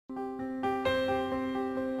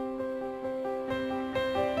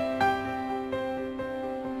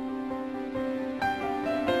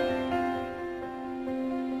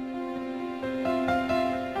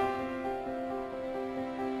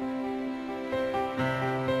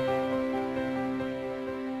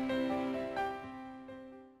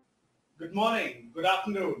Good morning, good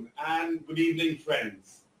afternoon, and good evening,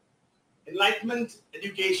 friends. Enlightenment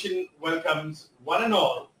Education welcomes one and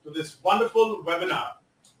all to this wonderful webinar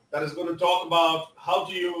that is going to talk about how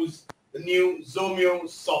to use the new Zomeo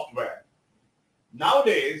software.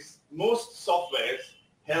 Nowadays, most softwares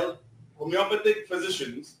help homeopathic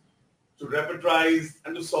physicians to repertorize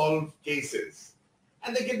and to solve cases.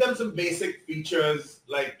 And they give them some basic features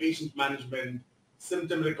like patient management,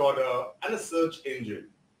 symptom recorder, and a search engine.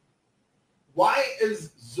 Why is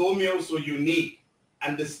Zomeo so unique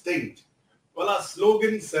and distinct? Well, our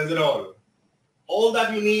slogan says it all. All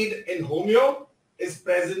that you need in Homeo is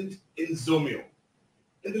present in Zomeo.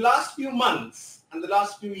 In the last few months and the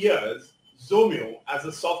last few years, Zomeo as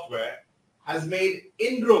a software has made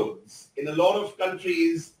inroads in a lot of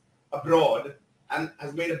countries abroad and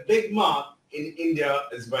has made a big mark in India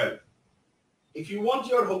as well. If you want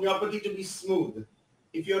your homeopathy to be smooth,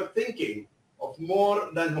 if you're thinking of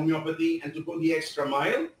more than homeopathy and to go the extra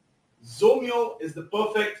mile, Zomeo is the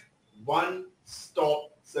perfect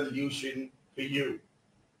one-stop solution for you.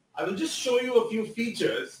 I will just show you a few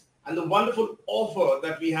features and the wonderful offer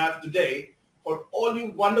that we have today for all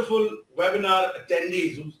you wonderful webinar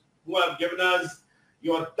attendees who have given us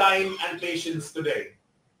your time and patience today.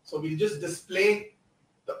 So we'll just display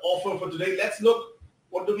the offer for today. Let's look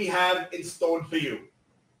what do we have in store for you.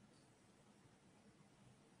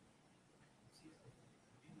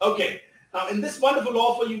 Okay, now in this wonderful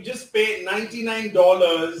offer, you just pay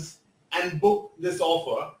 $99 and book this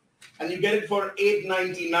offer, and you get it for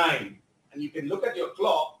 $8.99. And you can look at your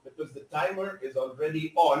clock because the timer is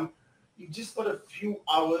already on. You've just got a few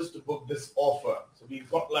hours to book this offer. So we've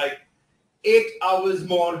got like 8 hours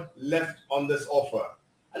more left on this offer.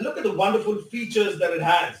 And look at the wonderful features that it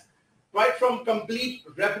has. Right from complete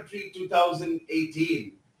Repertory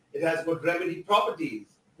 2018, it has got remedy properties,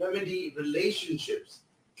 remedy relationships,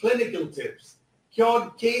 clinical tips,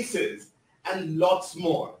 cured cases, and lots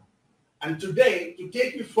more. And today, to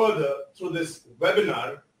take you further through this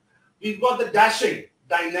webinar, we've got the dashing,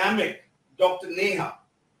 dynamic Dr. Neha,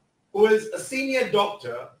 who is a senior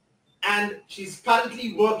doctor, and she's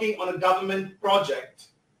currently working on a government project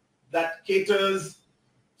that caters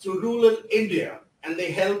to rural India, and they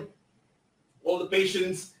help all the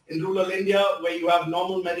patients in rural India where you have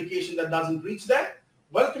normal medication that doesn't reach there.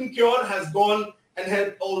 Welcome Cure has gone and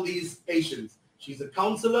help all these patients. She's a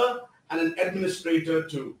counselor and an administrator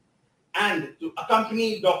too. And to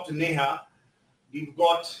accompany Dr. Neha, we've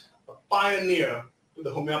got a pioneer to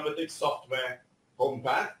the homeopathic software,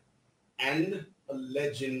 Homepath, and a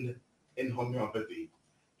legend in homeopathy.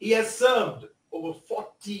 He has served over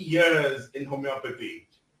 40 years in homeopathy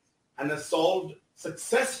and has solved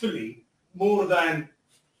successfully more than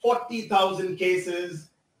 40,000 cases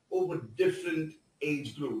over different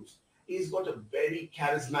age groups. He's got a very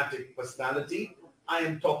charismatic personality. I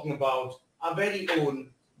am talking about our very own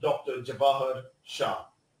Dr. Jawahar Shah.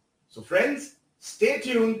 So friends, stay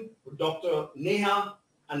tuned with Dr. Neha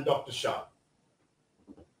and Dr. Shah.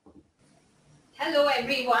 Hello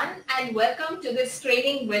everyone and welcome to this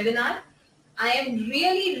training webinar. I am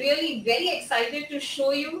really very excited to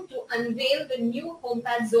show you, to unveil the new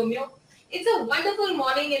Homepath Zomeo. It's a wonderful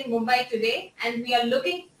morning in Mumbai today and we are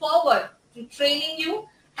looking forward to training you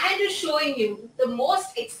and to showing you the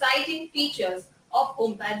most exciting features of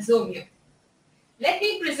Homepath Zomeo. Let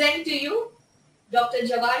me present to you Dr.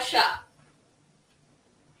 Jawahar Shah.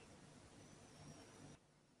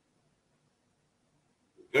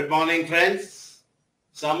 Good morning, friends.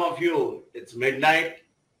 Some of you, it's midnight,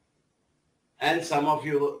 and some of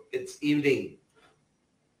you, it's evening.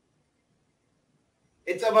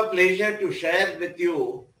 It's our pleasure to share with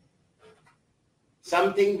you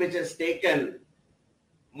something which has taken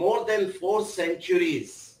more than 4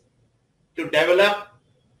 centuries to develop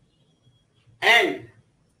and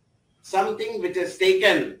something which has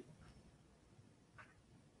taken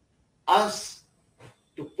us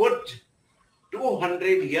to put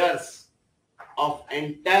 200 years of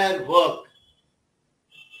entire work.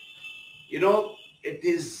 You know, it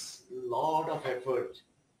is a lot of effort.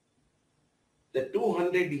 The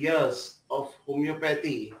 200 years of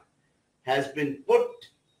homeopathy has been put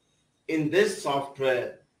in this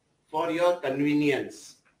software for your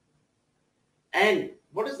convenience. And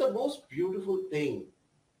what is the most beautiful thing?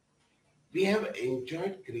 We have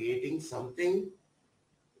enjoyed creating something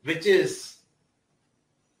which is,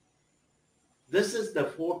 this is the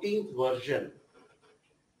 14th version.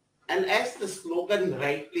 And as the slogan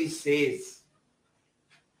rightly says,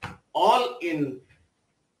 all in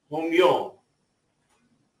Homeo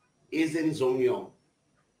is in Zomeo.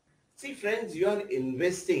 See friends, you are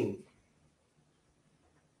investing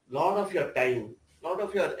a lot of your time lot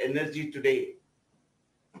of your energy today.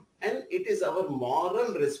 And it is our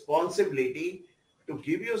moral responsibility to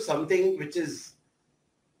give you something which is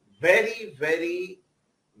very, very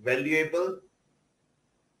valuable,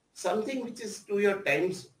 something which is to your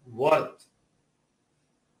time's worth.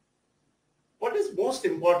 What is most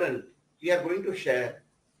important, we are going to share.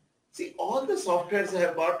 See, all the softwares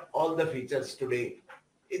have got all the features today.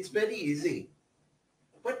 It's very easy.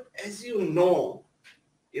 But as you know,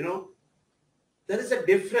 there is a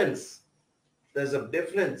difference. There's a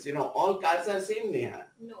difference. All cars are same, Neha.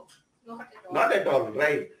 No, not at all. Not at all,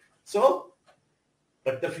 right? So,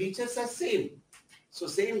 but the features are same. So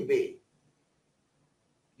same way,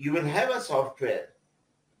 you will have a software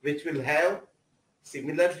which will have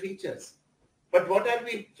similar features. But what are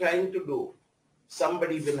we trying to do?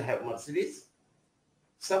 Somebody will have Mercedes,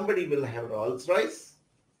 somebody will have Rolls-Royce,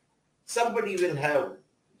 somebody will have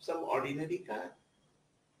some ordinary car.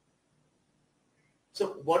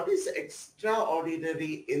 So what is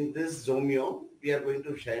extraordinary in this Zomeo we are going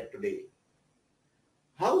to share today?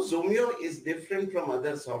 How Zomeo is different from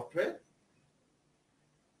other software.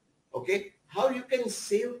 Okay, how you can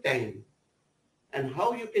save time and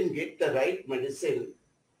how you can get the right medicine.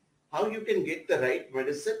 How you can get the right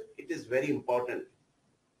medicine, it is very important.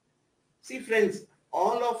 See friends,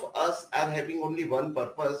 all of us are having only one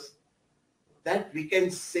purpose, that we can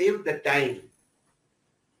save the time.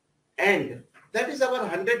 And that is our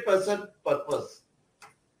 100% purpose.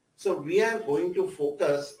 So we are going to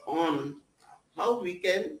focus on how we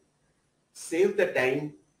can save the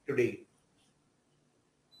time today.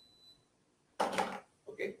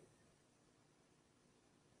 Okay.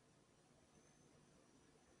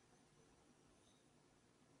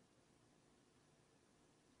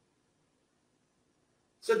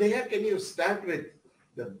 So Neha, can you start with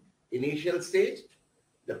the initial stage,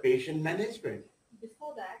 the patient management?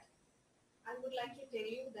 Before that, I would like to tell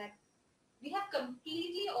you that we have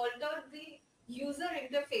completely altered the user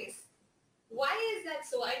interface. Why is that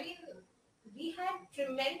so? I mean, we had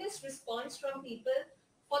tremendous response from people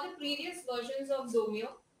for the previous versions of Zomeo.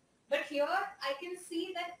 But here I can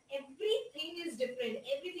see that everything is different.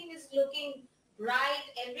 Everything is looking bright.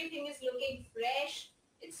 Everything is looking fresh.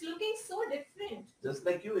 It's looking so different. Just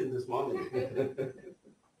like you in this morning.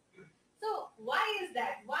 So why is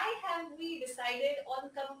that? Why have we decided on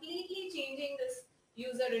completely changing this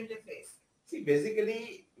user interface? See,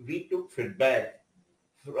 basically, we took feedback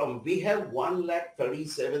we have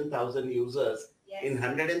 137,000 users Yes. in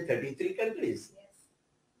 133 countries. Yes.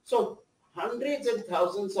 So hundreds and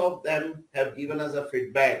thousands of them have given us a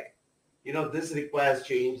feedback. This requires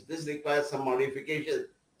change, this requires some modification.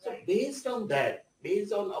 So Right. based on that,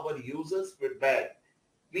 based on our users' feedback,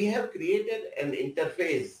 we have created an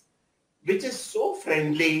interface which is so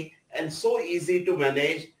friendly and so easy to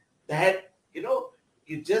manage that,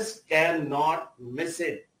 you just cannot miss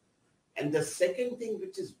it. And the second thing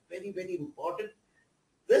which is very, very important,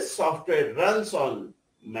 this software runs on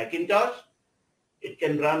Macintosh, it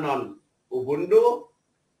can run on Ubuntu,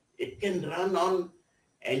 it can run on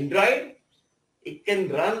Android, it can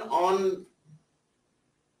run on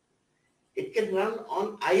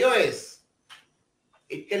iOS,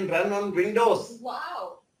 it can run on Windows.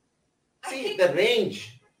 Wow. See the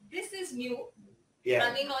range. This is new. Yeah.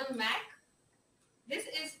 Running on Mac. This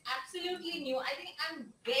is absolutely new. I think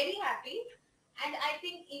I'm very happy. And I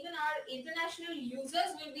think even our international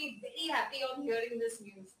users will be very happy on hearing this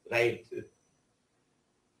news. Right.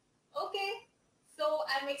 Okay. So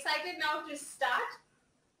I'm excited now to start.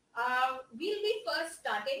 We'll be first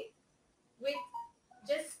starting with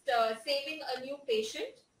just saving a new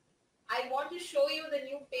patient. I want to show you the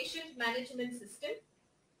new patient management system.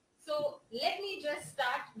 So let me just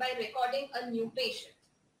start by recording a new patient.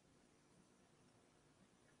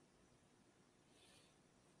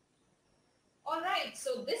 Alright,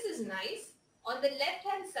 so this is nice. On the left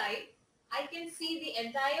hand side, I can see the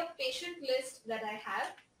entire patient list that I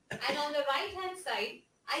have. And on the right hand side,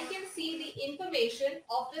 I can see the information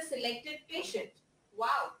of the selected patient.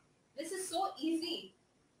 Wow, this is so easy.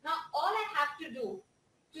 Now all I have to do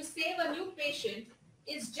to save a new patient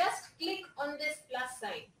is just click on this plus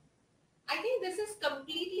sign. I think this is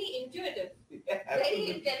completely intuitive,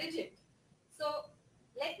 very intelligent. So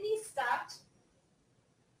let me start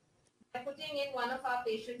by putting in one of our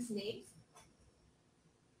patients' names.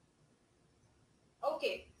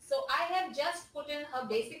 Okay, so I have just put in her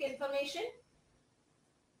basic information.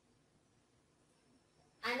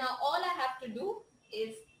 And now all I have to do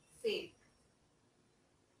is save.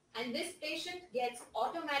 And this patient gets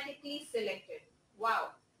automatically selected.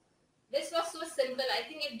 Wow. This was so simple. I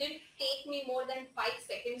think it didn't take me more than 5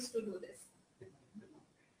 seconds to do this.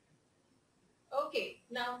 Okay,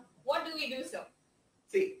 now what do we do, sir?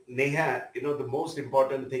 See, Neha, the most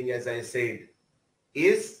important thing, as I said,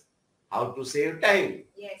 is how to save time.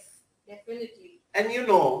 Yes, definitely. And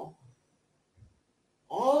all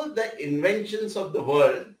the inventions of the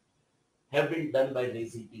world have been done by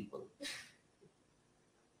lazy people.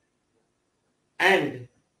 And,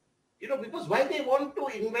 because why they want to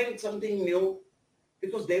invent something new?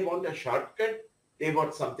 Because they want a shortcut, they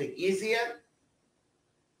want something easier.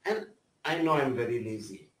 And I know I'm very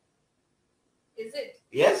lazy. Is it?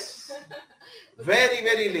 Yes, very,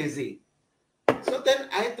 very lazy. So then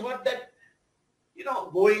I thought that,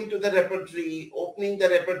 going to the repertory, opening the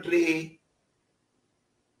repertory,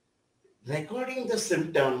 recording the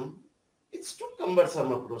symptom, it's too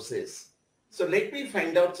cumbersome a process. So let me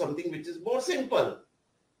find out something which is more simple.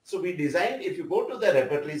 So we designed, if you go to the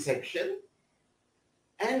repertory section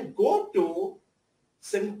and go to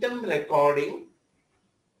symptom recording,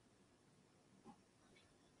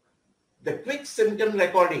 the quick symptom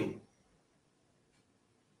recording,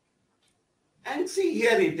 and see,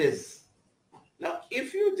 here it is. Now,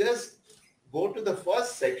 if you just go to the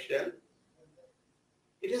first section,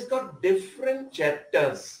 it has got different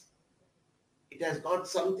chapters. It has got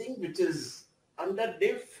something which is under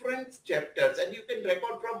different chapters, and you can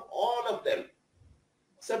record from all of them.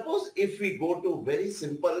 Suppose if we go to very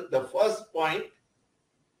simple, the first point,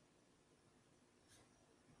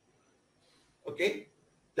 okay,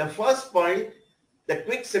 the first point, the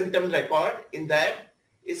quick symptom record in that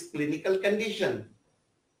is clinical condition.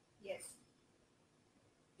 Yes.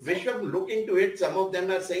 Vishwam, look into it. Some of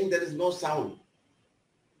them are saying there is no sound.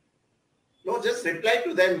 No, just reply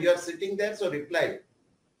to them. You are sitting there, so reply.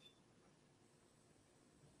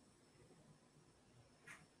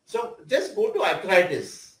 So just go to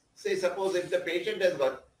arthritis. Say, suppose if the patient has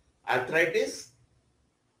got arthritis.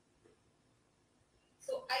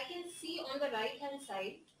 So I can see on the right hand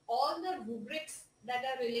side all the rubrics that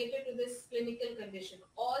are related to this clinical condition,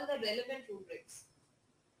 all the relevant rubrics.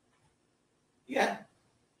 Yeah,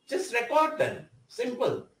 just record them.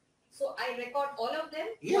 Simple. So I record all of them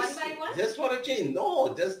Yes, one by one? just for a change.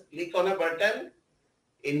 No, just click on a button.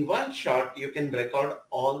 In one shot, you can record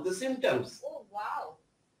all the symptoms. Oh, wow.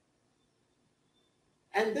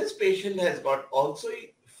 And this patient has got also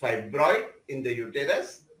fibroid in the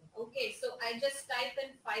uterus. Okay, so I just type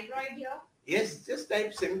in fibroid here. Yes, just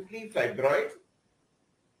type simply fibroid.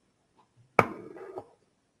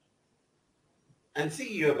 And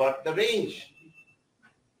see, you have got the range.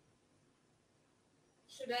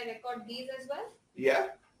 Should I record these as well? Yeah.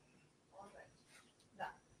 All right. Done.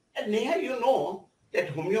 And Neha, you know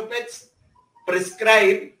that homeopaths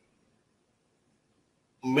prescribe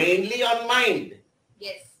mainly on mind.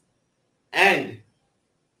 Yes. And,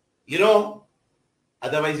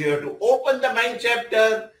 otherwise you have to open the mind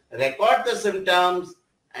chapter, record the symptoms,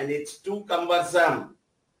 and it's too cumbersome.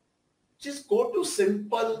 Just go to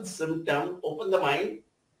simple symptom, open the mind,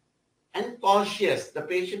 and cautious. The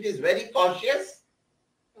patient is very cautious.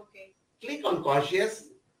 Okay. Click on cautious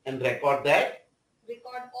and record that.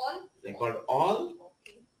 Record all? Record all.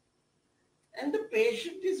 Okay. And the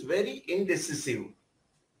patient is very indecisive.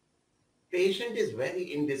 Patient is very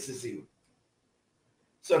indecisive.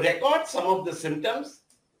 So record some of the symptoms.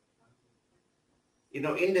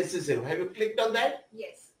 Indecisive. Have you clicked on that?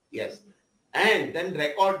 Yes. Yes. And then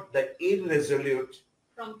record the irresolute.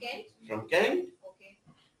 From Kent? From Kent. Okay.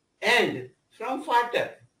 And from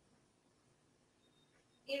Fatak.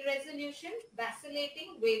 Irresolution,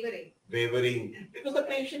 vacillating, wavering. Wavering. Because the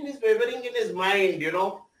patient is wavering in his mind,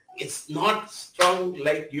 It's not strong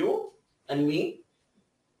like you and me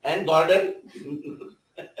and Gordon.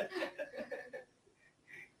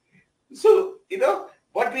 So,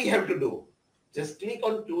 what we have to do? Just click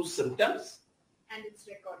on two symptoms. And it's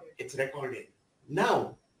recorded. It's recorded.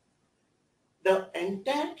 Now, the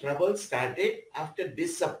entire trouble started after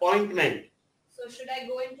disappointment. So should I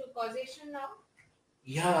go into causation now?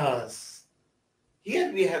 Yes.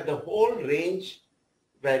 Here we have the whole range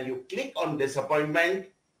where you click on disappointment.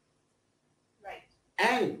 Right.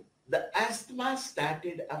 And the asthma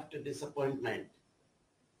started after disappointment.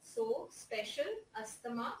 So, special,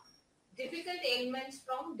 asthma, difficult ailments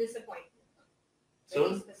from disappointment.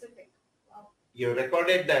 Very specific. Wow. You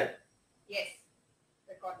recorded that. Yes,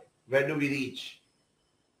 recorded. Where do we reach?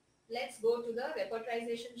 Let's go to the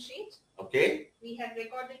repertorization sheet. Okay. We have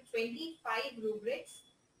recorded 25 rubrics.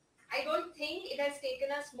 I don't think it has taken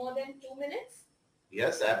us more than 2 minutes.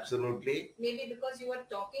 Yes, absolutely. Maybe because you were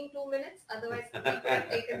talking 2 minutes. Otherwise, it would have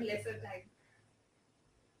taken lesser time.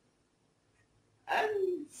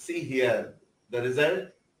 And see here, the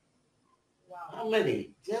result. Wow. How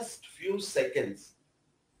many? Just few seconds.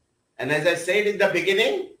 And as I said in the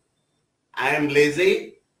beginning, I am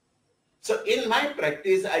lazy. So in my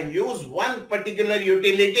practice, I use one particular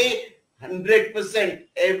utility 100%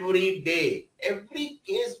 every day. Every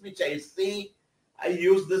case which I see, I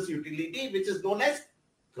use this utility which is known as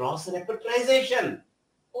cross-repertorization.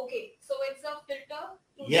 Okay, so it's a filter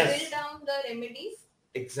to Yes. drill down the remedies.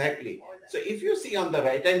 Exactly. All right. So if you see on the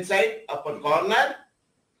right hand side, upper corner,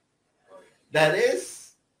 there is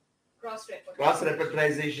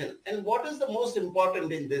cross-repertorization. And what is the most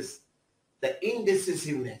important in this? The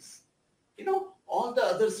indecisiveness. You know, all the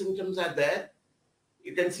other symptoms are there.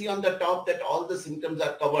 You can see on the top that all the symptoms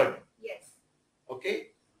are covered. Yes.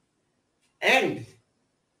 Okay. And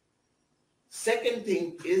second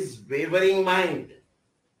thing is wavering mind.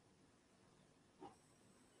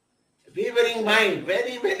 Wavering mind,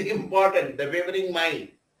 very, very important, the wavering mind.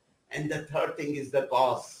 And the third thing is the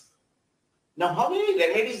cause. Now, how many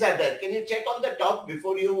remedies are there? Can you check on the top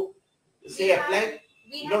before you say apply?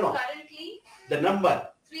 We have currently the number.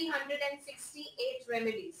 368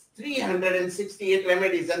 remedies. 368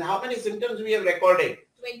 remedies. And how many symptoms we have recorded?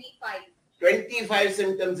 25. 25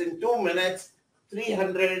 symptoms in 2 minutes,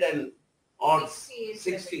 300 and odd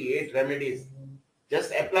 68 remedies.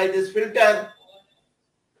 Just apply this filter.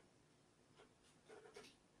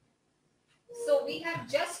 So we have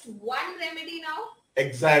just one remedy now?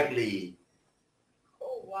 Exactly.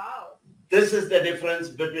 Oh, wow. This is the difference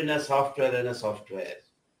between a software and a software.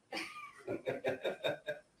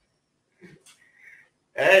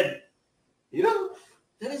 And, you know,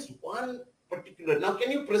 there is one particular... Now,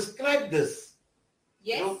 can you prescribe this?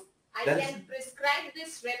 Yes, you know, I can prescribe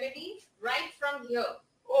this remedy right from here.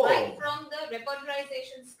 Oh. Right from the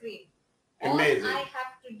repertorization screen. Amazing. All I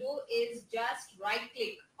have to do is just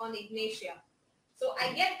right-click on Ignatia. So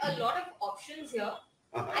I get a lot of options here.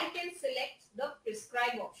 I can select the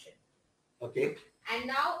prescribe option. Okay. And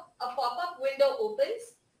now a pop-up window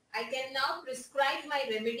opens. I can now prescribe my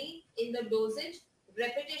remedy in the dosage,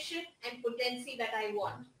 repetition and potency that I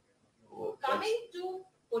want. Oh, Coming to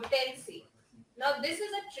potency. Now this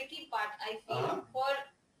is a tricky part, I feel. For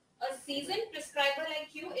a seasoned prescriber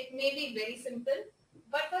like you, it may be very simple.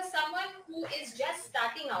 But for someone who is just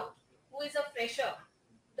starting out, who is a fresher,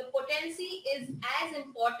 the potency is as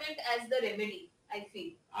important as the remedy, I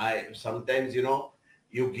feel. Sometimes, you know,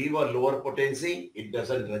 you give a lower potency, it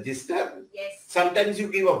doesn't register. Yes. Sometimes you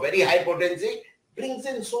give a very high potency, brings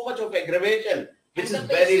in so much of aggravation, which and is the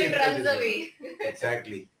very patient runs away.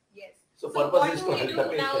 Exactly. Yes. So what is do to we help do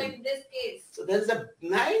the now patient. in this case? So there's a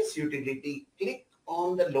nice utility. Click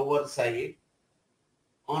on the lower side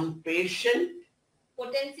on patient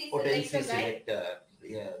Potency selector.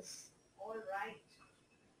 Yes. All right.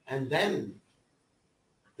 And then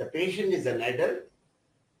the patient is an adult.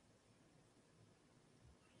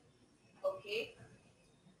 Okay.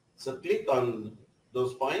 So click on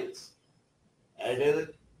those points. Adult,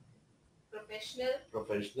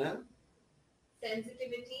 professional,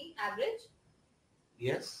 sensitivity, average.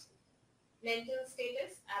 Yes. Mental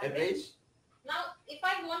status, average. Average. Now, if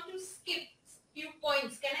I want to skip few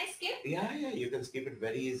points, can I skip? Yeah, you can skip it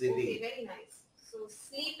very easily. Okay, very nice. So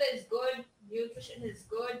sleep is good, nutrition is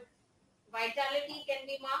good, vitality can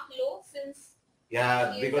be marked low since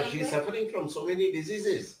because she's suffering from so many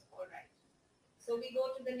diseases. All right. So we go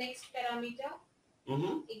to the next parameter.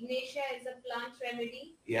 Ignatia is a plant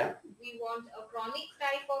remedy. Yeah. We want a chronic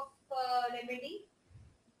type of remedy.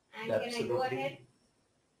 And Absolutely. Can I go ahead?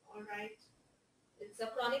 All right. It's a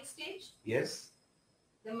chronic stage. Yes.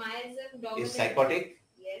 The miasm dominant. Is psychotic.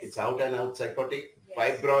 Yes. It's out and out psychotic.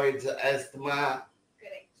 Yes. Fibroids, asthma.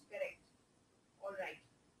 Correct. All right.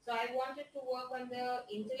 So I wanted to work on the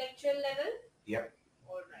intellectual level. Yep.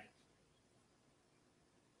 All right.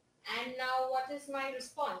 And now what is my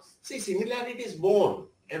response? See, similarity is more.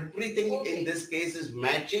 Everything in this case is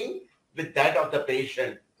matching with that of the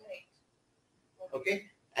patient. Correct. Okay.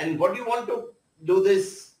 And what do you want to do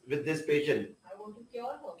this with this patient? I want to cure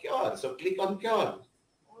her. Cure. So click on cure.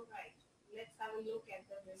 All right. Let's have a look at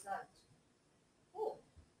the result. Oh.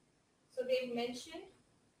 So they've mentioned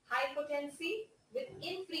high potency with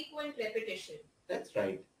infrequent repetition. That's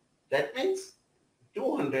right. That means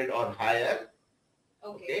 200 or higher.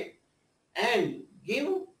 Okay. And give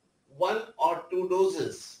 1 or 2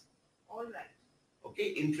 doses. All right.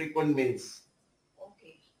 Okay. Infrequent means.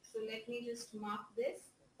 Okay. So let me just mark this.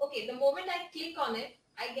 Okay. The moment I click on it,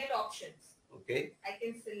 I get options. Okay. I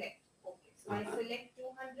can select. Okay. So I select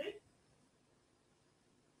 200.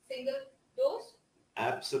 Single dose?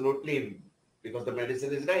 Absolutely. Because the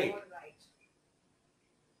medicine is right. All right.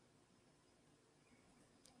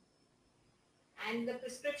 And the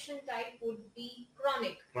prescription type would be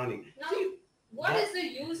chronic. Chronic. Now, What is the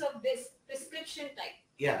use of this prescription type?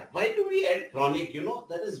 Yeah, why do we add chronic?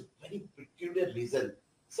 That is very peculiar reason.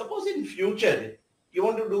 Suppose in future, you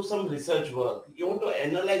want to do some research work, you want to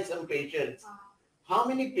analyze some patients. How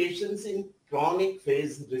many patients in chronic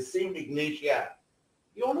phase received ignatia?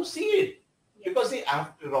 You want to see it. Yes. Because see,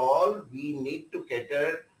 after all, we need to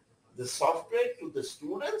cater the software to the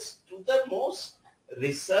students, to the most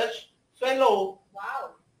research fellow.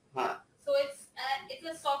 Wow. Huh. So it's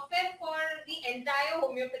a software for the entire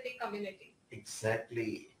homeopathic community.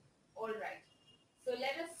 Exactly. All right. So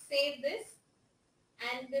let us save this,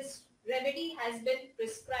 and this remedy has been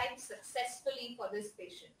prescribed successfully for this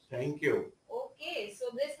patient. Thank you. Okay, so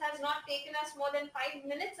this has not taken us more than 5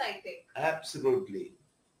 minutes, I think. Absolutely.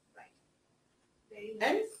 Right. Very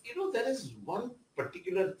nice. And there is one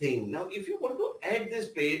particular thing. Now, if you want to add this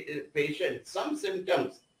patient some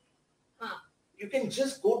symptoms, you can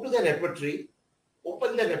just go to the repertory,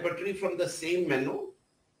 open the repertory from the same menu.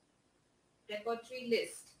 Repertory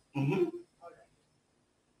list. Mm-hmm. All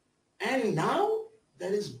right. And now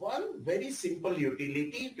there is one very simple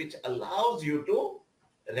utility which allows you to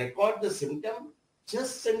record the symptom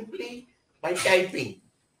just simply by typing.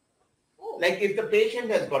 Oh. Like if the patient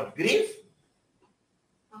has got grief,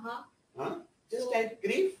 Uh-huh. just type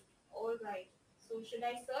grief. All right. So should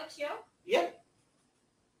I search here? Yeah.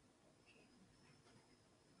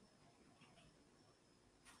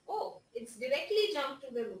 Oh, it's directly jumped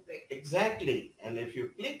to the rubric. Exactly. And if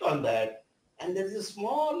you click on that, and there is a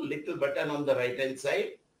small little button on the right hand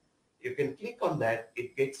side, you can click on that,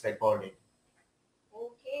 it gets recorded.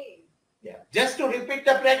 Okay. Yeah. Just to repeat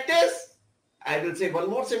the practice, I will say one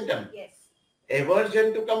more symptom. Yes.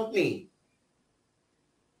 Aversion to company.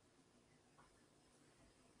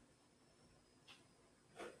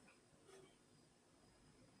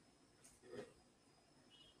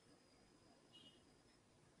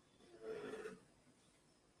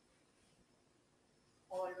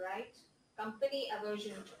 All right. Company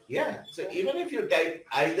aversion. Yeah. So even if you type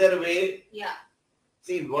either way, Yeah.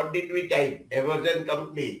 see what did we type? Aversion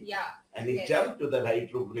company. Yeah. And it Yes. jumped to the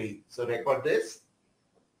right rubric. So record this.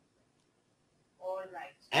 All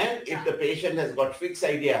right. And if the patient has got fixed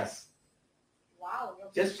ideas, wow,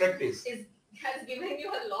 your just practice. Has given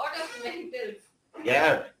you a lot of mentals.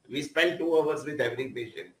 Yeah, we spend 2 hours with every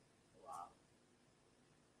patient. Wow.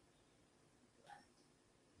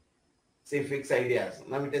 Say fixed ideas.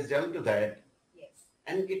 Now it has jumped to that. Yes.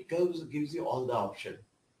 And it gives you all the option.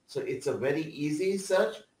 So it's a very easy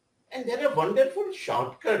search. And there are wonderful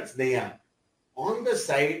shortcuts there. On the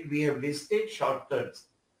side, we have listed shortcuts.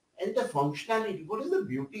 And the functionality, what is the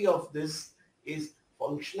beauty of this is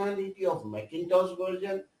functionality of Macintosh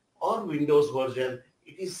version or Windows version,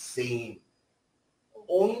 it is same.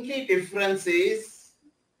 Only difference is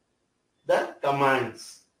the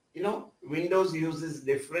commands. Windows uses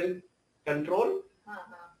different control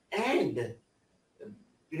and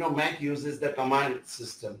Mac uses the command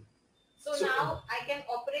system. So now I can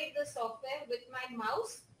operate the software with my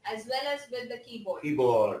mouse as well as with the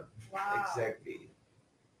keyboard. Wow. Exactly.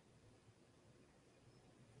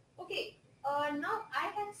 Okay, now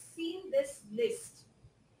I have seen this list.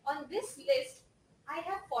 On this list, I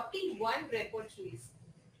have 41 repertories.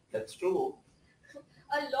 That's true.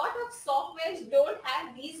 A lot of softwares don't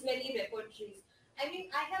have these many repertories. I mean,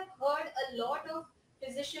 I have heard a lot of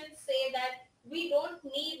physicians say that we don't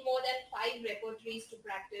need more than 5 repertories to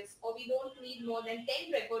practice, or we don't need more than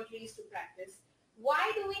 10 repertories to practice.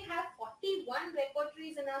 Why do we have 41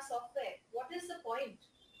 repertories in our software? What is the point?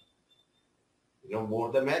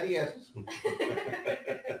 More the merrier.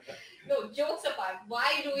 No, jokes apart.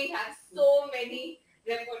 Why do we have so many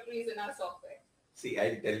repertories in our software? See,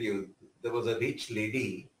 I tell you, there was a rich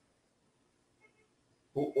lady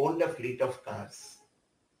who owned a fleet of cars.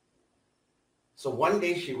 So one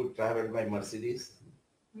day she would travel by Mercedes,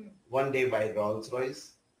 one day by Rolls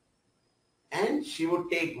Royce, and she would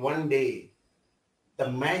take one day the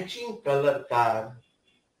matching color car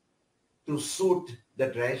to suit the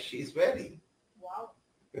dress she's wearing. Wow.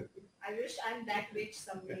 I wish I'm that rich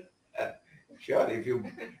someday. Sure, if you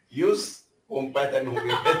use homeopath and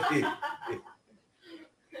homeopathy.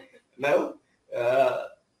 Now,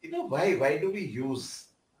 why do we use?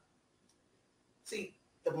 See,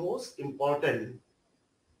 the most important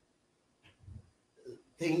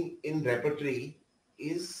thing in repertory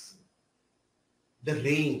is the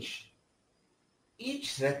range.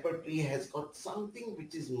 Each repertory has got something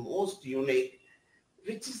which is most unique,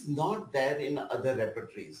 which is not there in other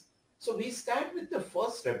repertories. So we start with the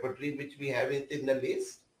first repertory which we have it in the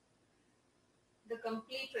list. The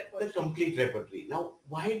complete repertory. The complete repertory. Now,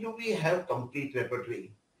 why do we have complete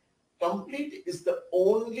repertory? Complete is the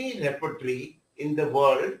only repertory in the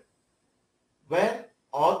world where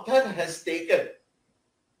author has taken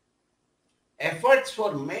efforts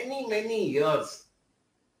for many, many years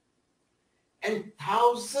and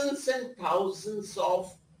thousands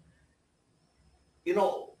of,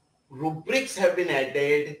 rubrics have been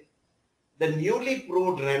added, the newly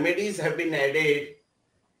proved remedies have been added,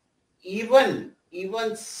 even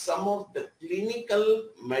some of the clinical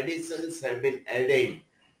medicines have been added.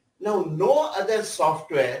 Now, no other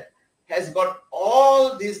software has got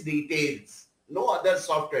all these details. No other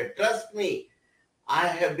software. Trust me, I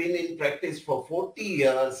have been in practice for 40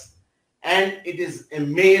 years and it is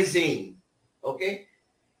amazing. Okay?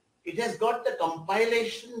 It has got the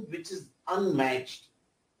compilation which is unmatched.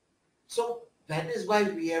 So that is why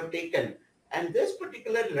we have taken. And this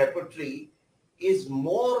particular repertory is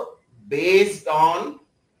more based on...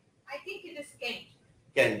 I think it is Kent.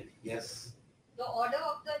 Kent, yes. The order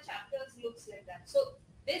of the chapters looks like that. So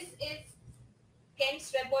this is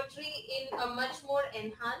Kent's repertory in a much more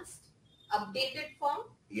enhanced, updated form.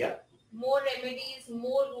 Yeah. More remedies,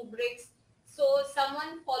 more rubrics. So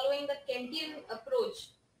someone following the Kentian approach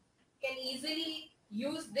can easily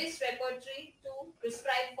use this repertory to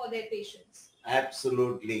prescribe for their patients.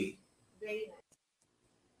 Absolutely. Very nice.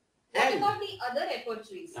 What And about the other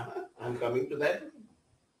repertories? I'm coming to that.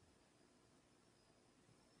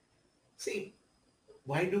 See,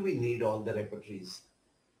 why do we need all the repertories?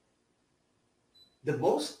 The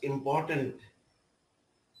most important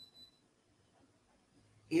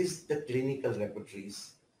is the clinical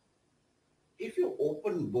repertories. If you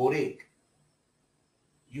open Boericke,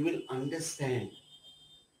 you will understand.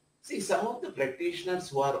 See, some of the practitioners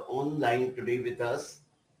who are online today with us,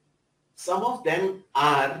 some of them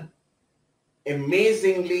are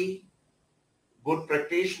amazingly good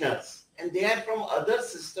practitioners and they are from other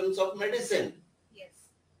systems of medicine. Yes.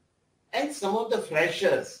 And some of the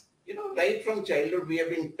freshers, right from childhood we have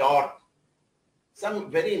been taught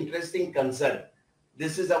some very interesting concept.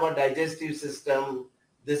 This is our digestive system.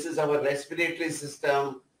 This is our respiratory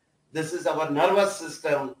system. This is our nervous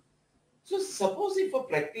system. So suppose if a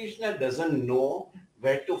practitioner doesn't know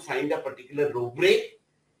where to find a particular rubric,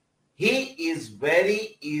 he is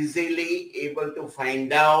very easily able to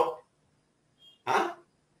find out,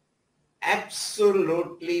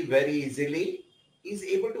 absolutely very easily, is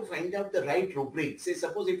able to find out the right rubric. Say,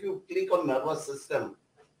 suppose if you click on nervous system,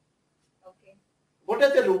 okay, what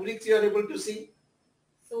are the rubrics you are able to see?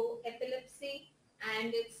 So epilepsy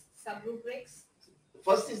and its subrubrics.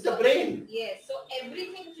 First is the brain. Yes, so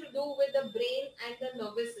everything to do with the brain and the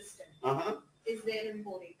nervous system is there in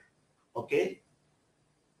Boericke. Okay.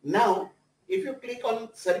 Now, if you click on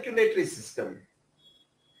circulatory system.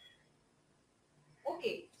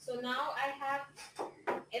 Okay, so now I have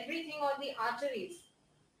everything on the arteries.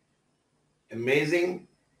 Amazing.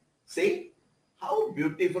 See how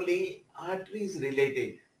beautifully arteries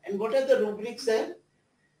related. And what are the rubrics there?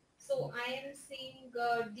 So I am seeing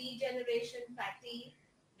degeneration, fatigue,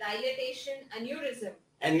 dilatation, aneurysm.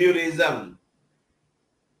 Aneurysm.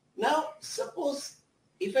 Now, suppose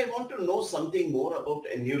if I want to know something more about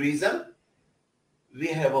aneurysm, we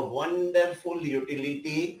have a wonderful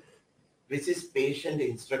utility which is patient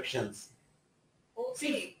instructions. Okay.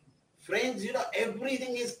 See, friends,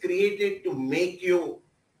 everything is created to make you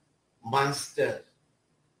master.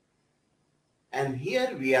 And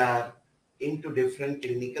here we are into different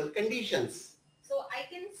clinical conditions. So I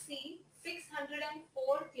can see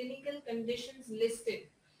 604 clinical conditions listed.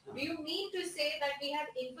 Do you mean to say that we have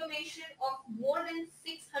information of more than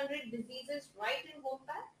 600 diseases right in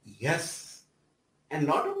HomePath? Yes. And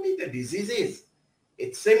not only the diseases,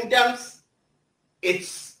 its symptoms,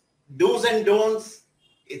 its do's and don'ts,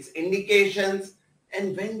 its indications,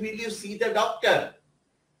 and when will you see the doctor?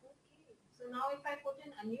 Okay. So now if I put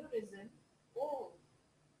in aneurysm,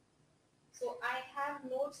 so I have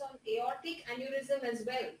notes on aortic aneurysm as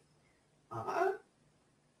well.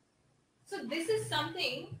 So this is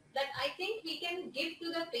something that I think we can give to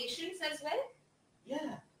the patients as well.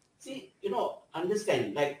 Yeah. See,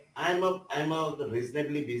 understand, like I'm a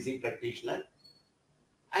reasonably busy practitioner.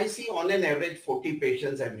 I see on an average 40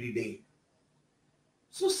 patients every day.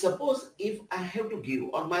 So suppose if I have to give,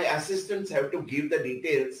 or my assistants have to give the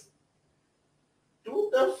details to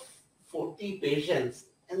the 40 patients,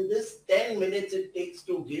 and this 10 minutes it takes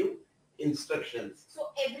to give instructions.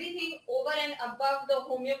 So everything over and above the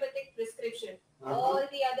homeopathic prescription, all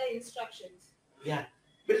the other instructions. Yeah.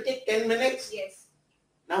 Will take 10 minutes? Yes.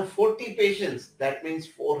 Now 40 patients, that means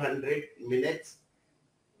 400 minutes.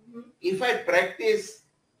 If I practice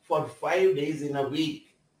for 5 days in a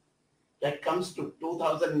week, that comes to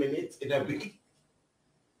 2000 minutes in a week.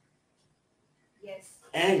 Yes.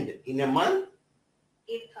 And in a month,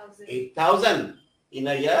 8,000. 8,000. In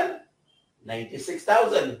a year,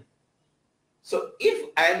 96,000. So if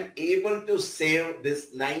I am able to save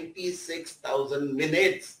this 96,000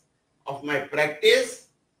 minutes of my practice,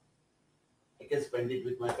 I can spend it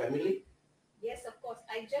with my family. Yes, of course.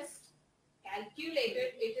 I just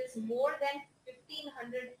calculated it is more than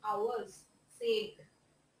 1,500 hours saved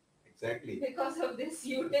Exactly. because of this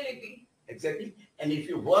utility. Exactly. And if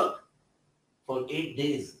you work for 8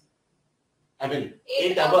 days, I mean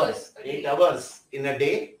 8 hours, a 8 day. hours in a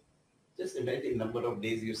day, just imagine number of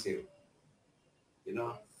days you save. You know,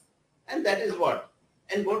 Yes. and that is what.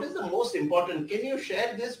 And what is the most important? Can you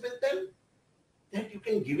share this with them? That you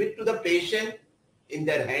can give it to the patient in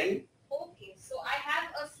their hand. Okay, so I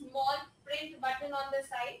have a small print button on the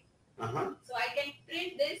side. So I can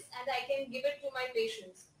print this and I can give it to my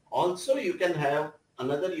patients. Also, you can have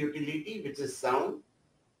another utility which is sound.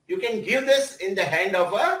 You can give this in the hand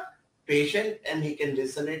of a patient and he can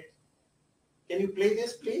listen it. Can you play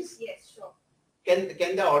this, please? Yes, sure.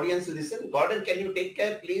 Can the audience listen? Gordon, can you take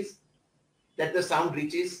care, please, that the sound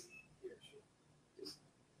reaches?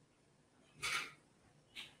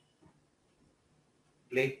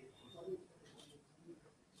 Play.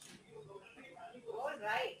 All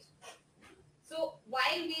right. So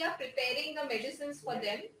while we are preparing the medicines for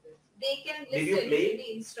them, they can Did you listen play? to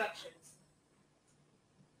the instructions.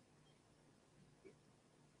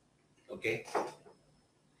 Okay.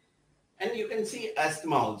 And you can see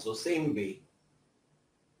asthma also, same way.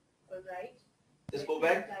 All right. Just go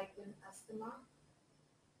back. Type in asthma.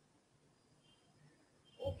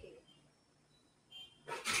 Okay.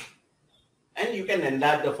 And you can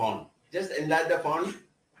enlarge the font. Just enlarge the font.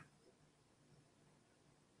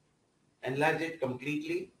 Enlarge it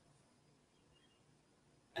completely.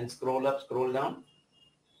 And scroll up, scroll down.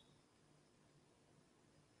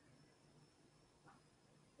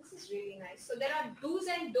 This is really nice. So there are do's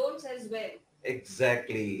and don'ts as well.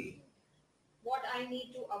 Exactly. What I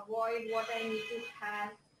need to avoid, what I need to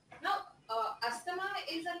have. Now, asthma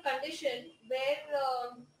is a condition where,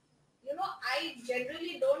 I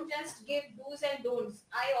generally don't just give do's and don'ts.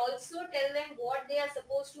 I also tell them what they are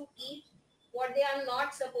supposed to eat, what they are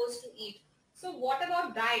not supposed to eat. So what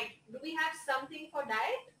about diet? Do we have something for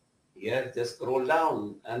diet? Yes, just scroll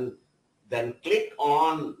down and then click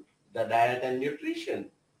on the diet and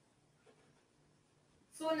nutrition.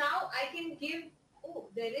 So now I can give,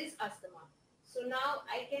 there is asthma. So now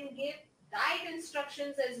I can give diet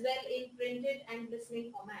instructions as well in printed and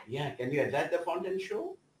listening format. Yeah, can you enlarge the font and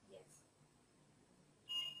show? Yes.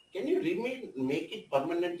 Can you make it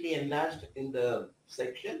permanently enlarged in the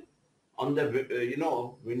section? On the,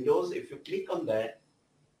 Windows, if you click on that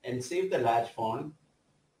and save the large font,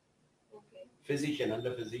 Okay. physician,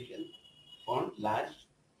 under physician, font large,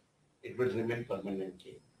 it will remain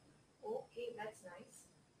permanently. Okay, that's nice.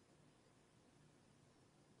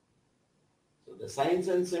 So the signs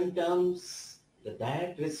and symptoms, the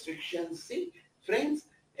diet restrictions, see, friends,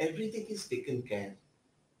 everything is taken care.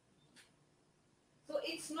 So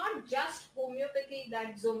it's not just homeopathy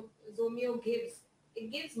that Zomeo gives. It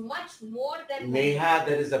gives much more than Neha,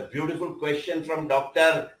 there is a beautiful question from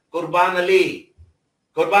Dr. Kurban Ali.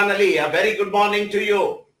 Kurban Ali, a very good morning to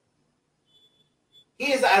you.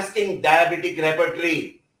 He is asking diabetic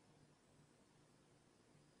repertory.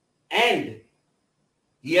 And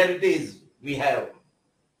here it is, we have.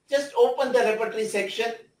 Just open the repertory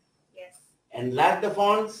section. Yes. Enlarge the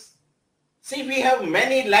fonts. See, we have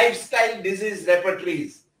many lifestyle disease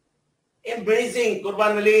repertories. Amazing,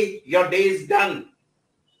 Kurban Ali, your day is done.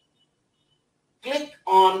 Click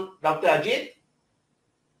on Dr. Ajit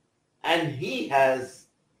and he has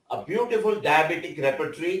a beautiful diabetic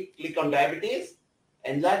repertory. Click on diabetes.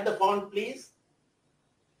 Enlarge the font, please.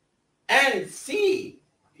 And see,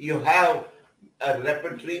 you have a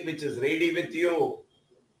repertory which is ready with you.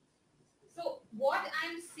 So what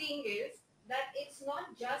I'm seeing is that it's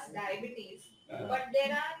not just diabetes, but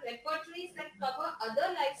there are repertories that cover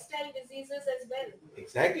other lifestyle diseases as well.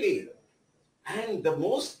 Exactly. And the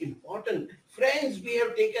most important, friends, we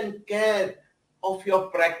have taken care of your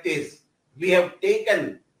practice. We have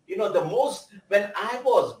taken, when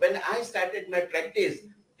I started my practice,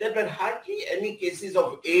 there were hardly any cases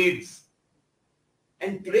of AIDS.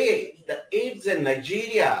 And today, the AIDS in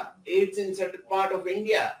Nigeria, AIDS in certain part of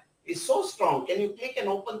India is so strong. Can you click and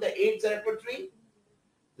open the AIDS repertory?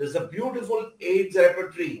 There's a beautiful AIDS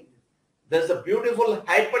repertory. There's a beautiful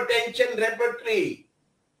hypertension repertory.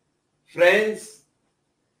 Friends,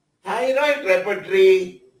 thyroid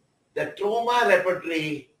repertory, the trauma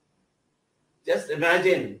repertory, just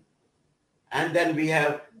imagine. And then we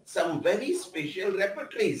have some very special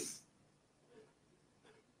repertories.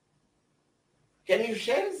 Can you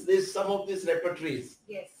share some of these repertories?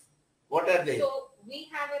 Yes. What are they? So we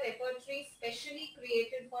have a repertory specially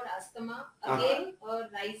created for asthma. Again, a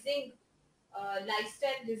rising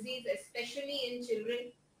lifestyle disease, especially in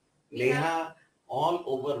children. Neha, all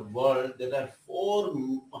over world, there are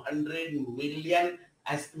 400 million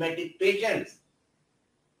asthmatic patients.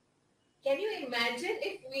 Can you imagine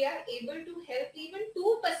if we are able to help even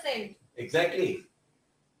 2%? Exactly.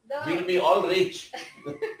 We'll be all rich.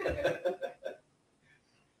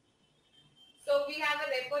 So we have a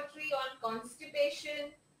repertory on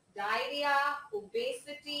constipation, diarrhea,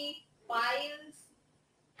 obesity, piles,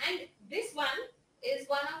 and this one is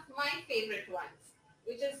one of my favorite ones,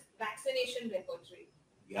 which is vaccination repertory.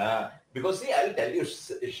 Yeah, because see, I'll tell you,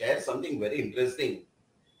 share something very interesting.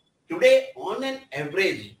 Today, on an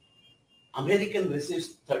average, American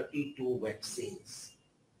receives 32 vaccines.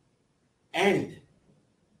 And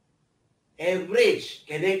average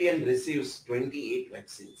Canadian receives 28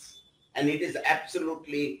 vaccines. And it is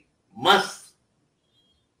absolutely must.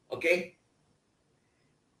 Okay?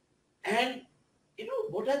 And you know,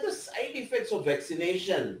 what are the side effects of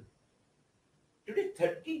vaccination? Today,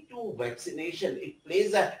 32 vaccination, it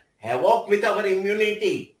plays a havoc with our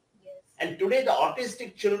immunity. Yes. And today, the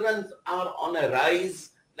autistic children are on a rise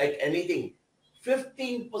like anything.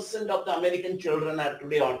 15% of the American children are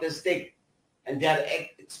today autistic. And they are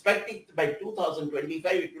expecting by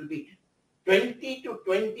 2025, it will be 20 to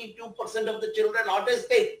 22% of the children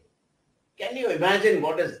autistic. Can you imagine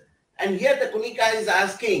what is? And here the Kunika is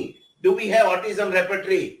asking, do we have autism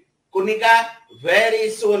repertory? Kunika, very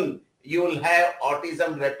soon you will have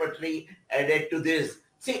autism repertory added to this.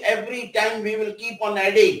 See, every time we will keep on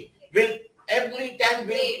adding. Every time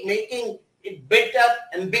we'll making it better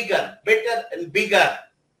and bigger, better and bigger.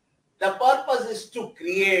 The purpose is to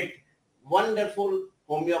create wonderful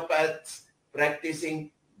homeopaths practicing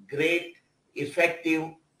great, effective,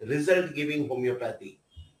 result-giving homeopathy.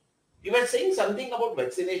 You were saying something about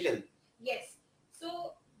vaccination. Yes.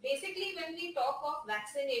 So basically, when we talk of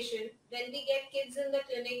vaccination, when we get kids in the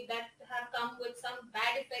clinic that have come with some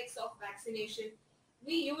bad effects of vaccination,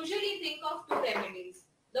 we usually think of two remedies.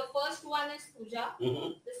 The first one is puja,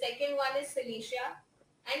 the second one is silesia,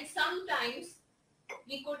 and sometimes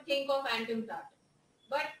we could think of antimtat.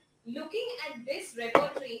 But looking at this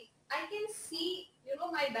repertory, I can see,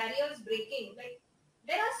 my barriers breaking. Like,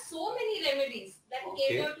 there are so many remedies that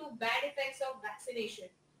cater to bad effects of vaccination.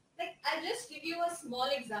 Like, I'll just give you a small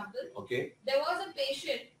example. Okay. There was a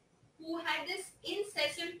patient who had this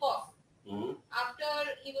incessant cough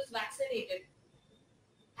after he was vaccinated.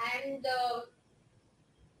 And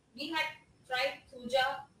we had tried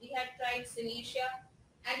puja, we had tried silesia,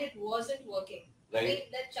 and it wasn't working. Right. I mean,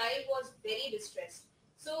 the child was very distressed.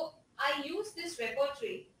 So I used this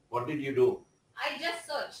repertory. What did you do? I just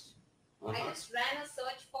searched. I just ran a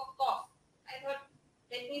search for cough. I thought,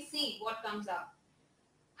 let me see what comes up.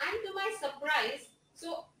 And to my surprise,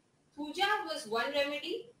 so puja was one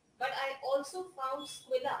remedy, but I also found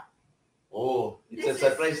squilla. Oh, it's a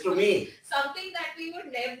surprise to me. Something that we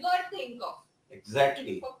would never think of.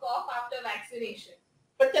 Exactly. For cough after vaccination.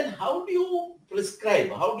 But then how do you prescribe?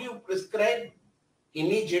 How do you prescribe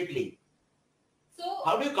immediately? So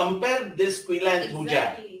how do you compare this squilla and puja?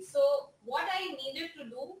 Exactly. So what I needed to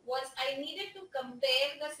do was I needed to compare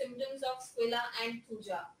the symptoms of squilla and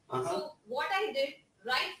puja. So what I did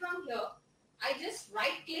right from here, I just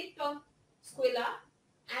right-clicked on squilla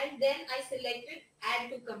and then I selected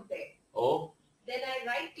add to compare. Oh. Then I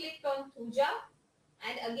right-clicked on puja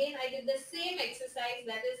and again I did the same exercise,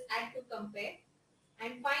 that is add to compare.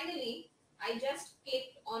 And finally, I just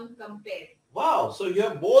clicked on compare. Wow, so you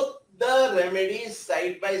have both the remedies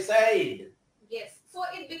side by side. Yes, so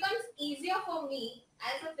it becomes easier for me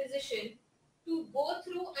as a physician to go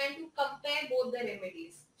through and to compare both the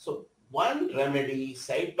remedies. So one remedy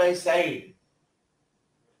side by side.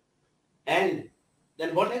 And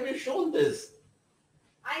then what have you shown this?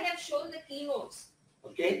 I have shown the keynotes.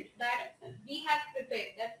 Okay. That we have prepared,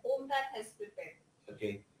 that Homepath has prepared.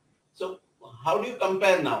 Okay. So how do you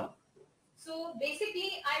compare now? So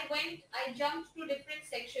basically, I jumped to different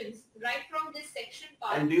sections, right from this section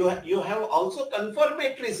part. And you have also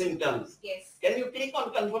confirmatory symptoms. Yes. Can you click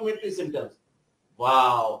on confirmatory symptoms?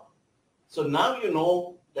 Wow. So now you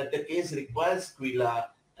know that the case requires squilla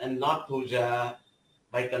and not puja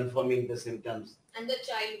by confirming the symptoms. And the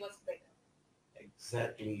child was better.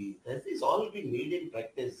 Exactly. That is all we need in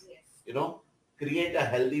practice. Yes. Create a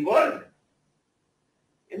healthy world.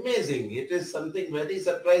 Amazing. It is something very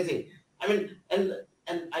surprising. I mean, and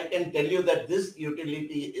I can tell you that this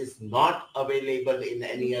utility is not available in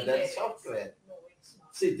any other software. No, it's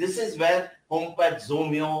not. See, this is where Homepath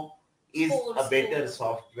Zomeo is a better Scores.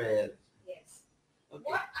 software. Yes. Okay.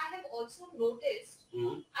 What I have also noticed,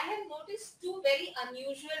 I have noticed two very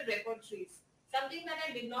unusual repertories, something that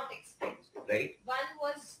I did not expect. Right.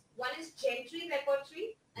 One is Gentry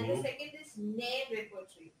repertory and the second is Nair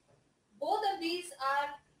repertory. Both of these are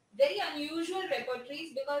very unusual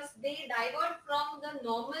repertories because they divert from the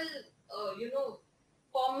normal,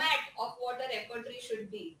 format of what a repertory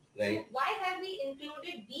should be. Right. So why have we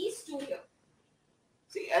included these two here?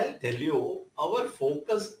 See, I'll tell you, our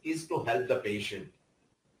focus is to help the patient.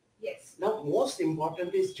 Yes. Now, most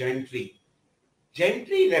important is Gentry.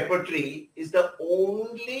 Gentry repertory is the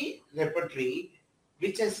only repertory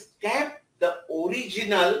which has kept the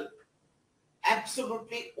original,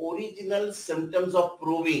 absolutely original symptoms of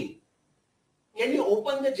proving. Can you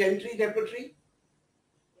open the Gentry repertory?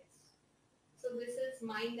 Yes. So this is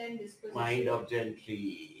mind and disposition. Mind of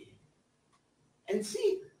Gentry. And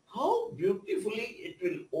see how beautifully it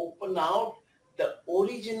will open out the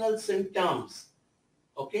original symptoms.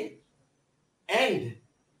 Okay? And,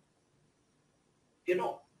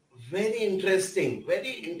 very interestingly,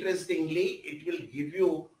 it will give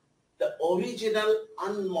you the original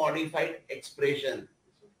unmodified expression.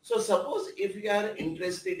 So suppose if you are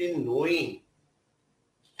interested in knowing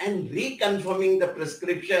and reconfirming the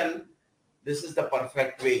prescription, this is the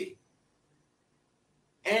perfect way.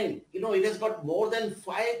 And, it has got more than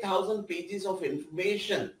 5,000 pages of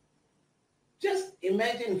information. Just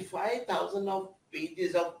imagine 5,000 of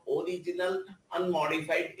pages of original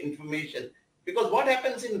unmodified information. Because what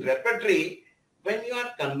happens in repertory, when you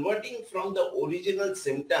are converting from the original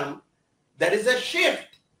symptom, there is a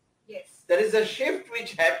shift. Yes. There is a shift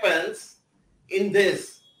which happens in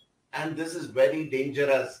this. And this is very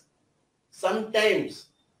dangerous. Sometimes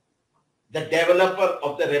the developer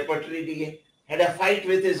of the repertory had a fight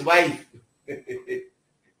with his wife.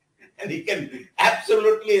 And he can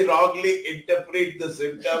absolutely wrongly interpret the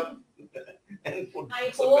symptom and put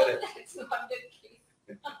I somewhere hope else. that's not the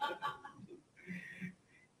case.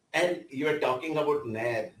 And you are talking about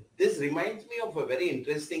Nair. This reminds me of a very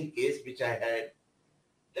interesting case which I had.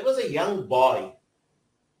 There was a young boy.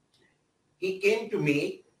 He came to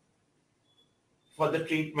me for the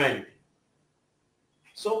treatment.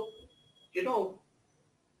 So,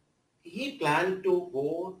 he planned to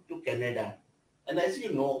go to Canada. And as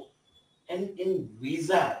you know, and in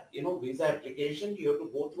visa, visa application, you have to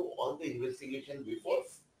go through all the investigation before.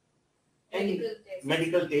 Yes. And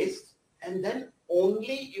medical test. And then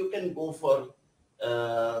only you can go for,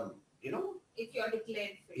 if you are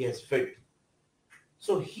declared fit. Yes, fit.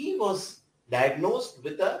 So he was diagnosed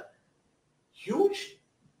with a huge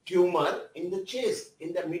tumor in the chest.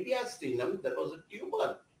 In the mediastinum, there was a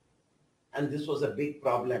tumor. And this was a big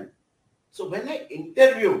problem. So when I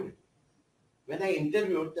interviewed,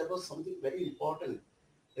 there was something very important.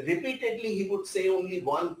 Repeatedly, he would say only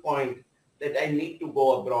one point, that I need to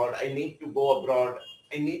go abroad, I need to go abroad,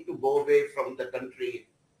 I need to go away from the country.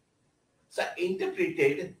 So I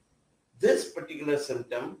interpreted this particular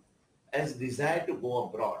symptom as desire to go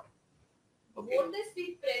abroad. Okay. Would this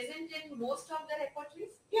be present in most of the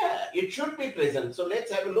repertories? Yeah, it should be present. So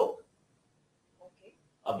let's have a look. Okay.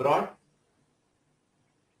 Abroad.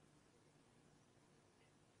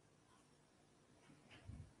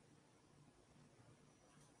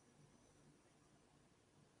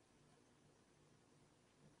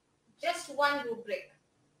 Just one rubric.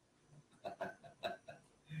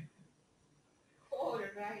 All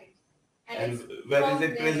right. And it's where from is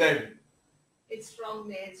it Nair. present? It's from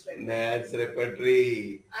Nair's repertory. Nair's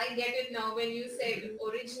repertory. I get it now when you said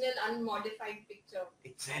original unmodified picture.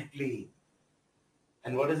 Exactly.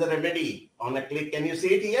 And what is the remedy? On a click, can you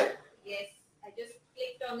see it here? Yes, I just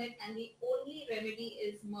clicked on it and the only remedy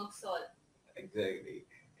is Merxol. Exactly.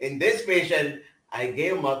 In this patient, I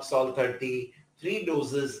gave Merxol 30, 3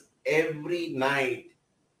 doses every night.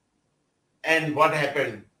 And what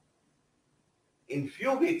happened? In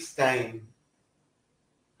few weeks' time,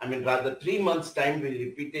 rather 3 months' time, we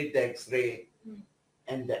repeated the X-ray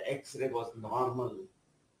and the X-ray was normal.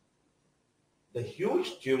 The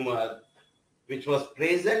huge tumor which was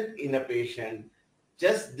present in a patient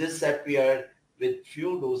just disappeared with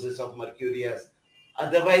few doses of mercurius.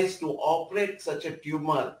 Otherwise, to operate such a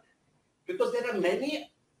tumor, because there are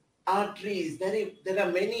many arteries, there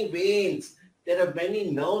are many veins, there are many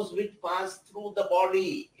nerves which pass through the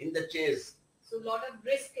body in the chest. So a lot of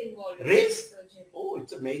risk involved. Risk? In surgery. Oh,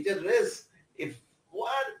 it's a major risk. If one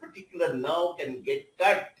particular nerve can get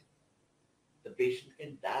cut, the patient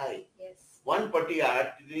can die. Yes. One particular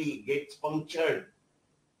artery gets punctured,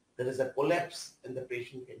 there is a collapse and the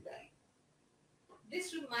patient can die.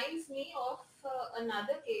 This reminds me of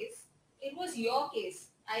another case. It was your case.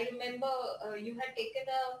 I remember you had taken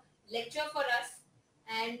a lecture for us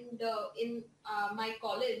and in my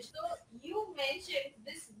college. So you mentioned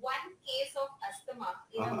this one case of asthma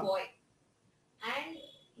in a boy, and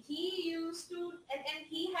he used to, and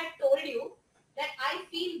he had told you that I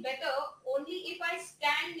feel better only if I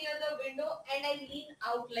stand near the window and I lean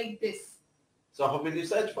out like this. So how will you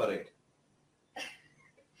search for it?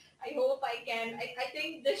 I hope I can. I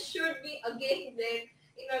think this should be again there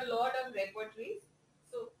in a lot of repertories.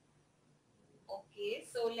 So, okay,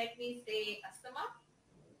 so let me say asthma.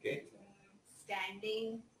 Okay.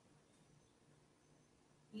 Standing,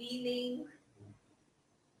 leaning,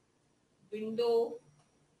 window.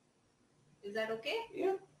 Is that okay?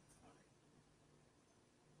 Yeah.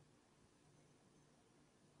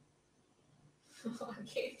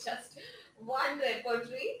 Okay, just one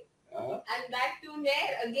repertory. And that too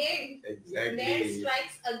Nair again. Exactly. Nair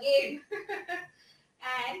strikes again.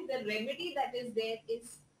 And the remedy that is there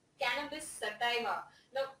is cannabis sativa.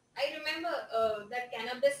 Now, I remember that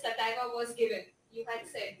cannabis sativa was given, you had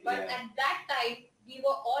said. But at that time, we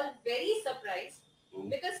were all very surprised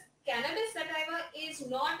because cannabis sativa is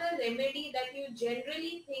not a remedy that you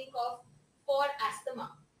generally think of for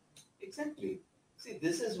asthma. Exactly. See,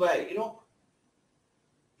 this is why,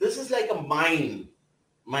 this is like a mine.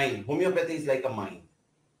 Homeopathy is like a mine.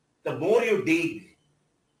 The more you dig,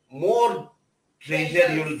 more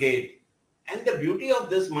treasure you'll get. And the beauty of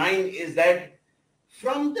this mine is that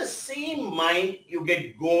from the same mine, you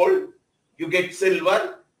get gold, you get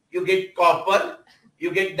silver, you get copper,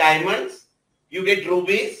 you get diamonds, you get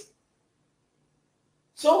rubies.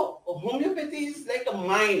 So homeopathy is like a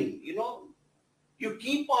mine, You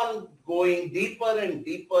keep on going deeper and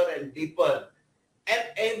deeper and deeper. And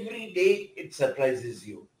every day it surprises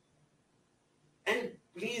you. And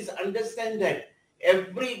please understand that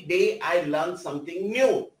every day I learn something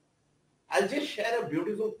new. I'll just share a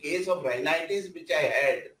beautiful case of rhinitis which I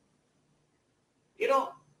had.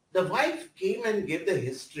 The wife came and gave the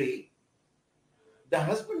history. The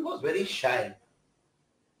husband was very shy.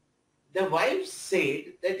 The wife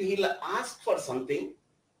said that he'll ask for something,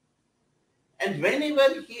 and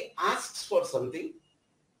whenever he asks for something,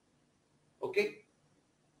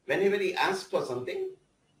 whenever he asks for something,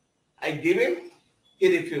 I give him,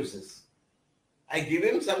 he refuses. I give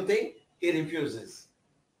him something, he refuses.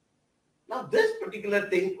 Now this particular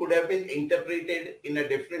thing could have been interpreted in a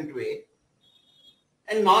different way.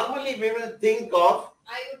 And normally we will think of...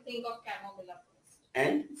 I would think of chamomilla first.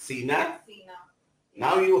 And Sina. Sina.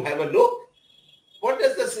 Now you have a look. What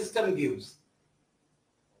does the system gives?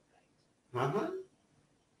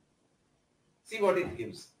 See what it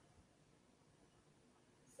gives.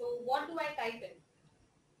 So what do I type in?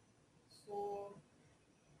 So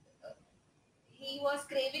he was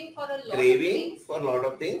craving for a lot of things. For a lot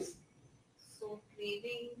of things. So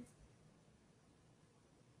craving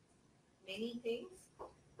many things.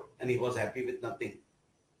 And he was happy with nothing.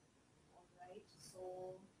 Alright,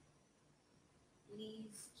 so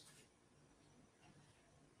please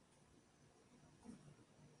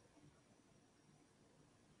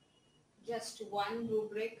just one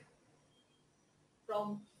rubric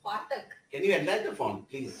from Patak. Can you enlarge the font,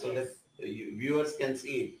 please, so that viewers can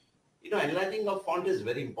see it? Enlarging of font is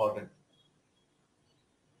very important.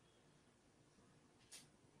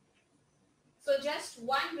 So just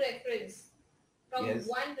one reference from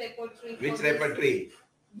one repertory. Which repertory?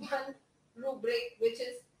 One rubric, which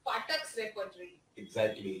is Patak's repertory.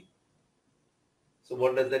 Exactly. So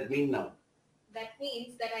what does that mean now? That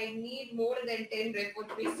means that I need more than 10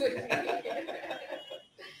 repertories with me.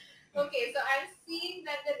 Okay, so I'm seeing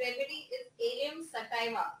that the remedy is allium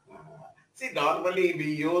sativa. See, normally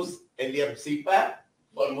we use allium cepa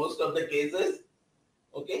for most of the cases.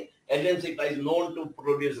 Allium cepa is known to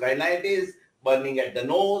produce rhinitis, burning at the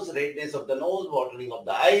nose, redness of the nose, watering of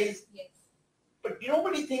the eyes. Yes. But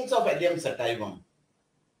nobody thinks of allium sativum.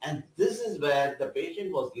 And this is where the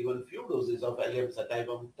patient was given few doses of allium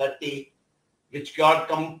sativum, 30, which cured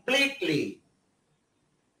completely.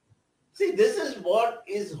 See, this is what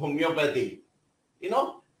is homeopathy.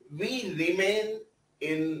 We remain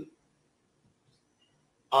in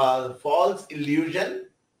a false illusion.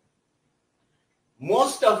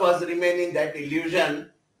 Most of us remain in that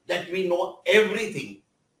illusion that we know everything.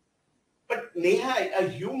 But Neha, a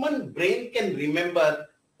human brain can remember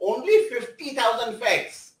only 50,000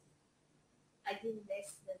 facts. I think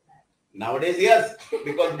less than that. Nowadays, yes,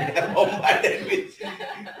 because we are bombarded with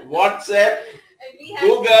WhatsApp, And we have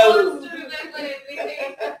Google, to remember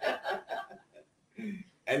everything.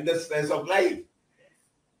 and the stress of life.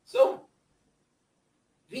 So,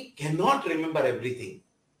 we cannot remember everything.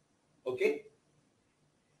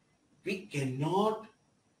 We cannot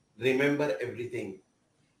remember everything.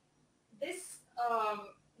 This,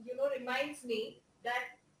 reminds me that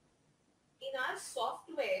in our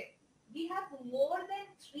software, we have more than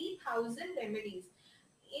 3,000 remedies.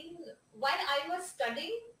 While I was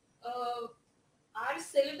studying, our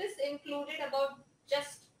syllabus included about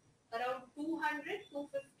just around 200,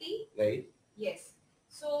 250. Right? Yes.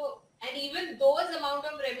 So, and even those amount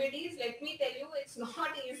of remedies, let me tell you, it's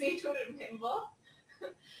not easy to remember.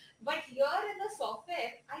 But here in the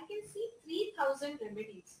software, I can see 3,000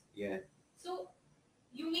 remedies. Yeah. So,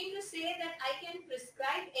 you mean to say that I can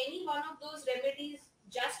prescribe any one of those remedies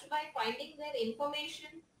just by finding their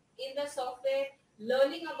information in the software,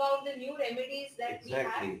 learning about the new remedies that we have?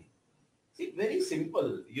 Exactly. See, very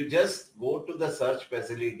simple. You just go to the search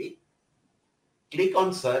facility, click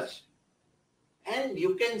on search, and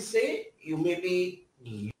you can say you may be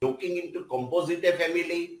looking into composite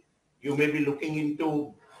family, you may be looking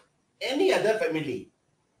into any other family.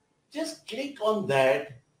 Just click on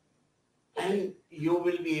that and you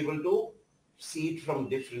will be able to see it from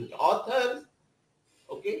different authors.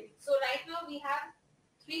 Okay? So right now we have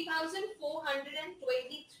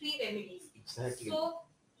 3,423 remedies. Exactly. So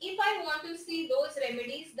if I want to see those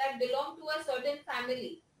remedies that belong to a certain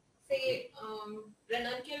family, say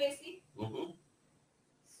ranunculaceae,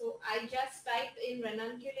 so I just type in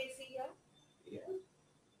ranunculaceae here. Yeah.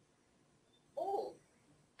 Oh,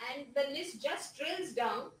 and the list just drills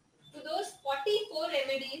down to those 44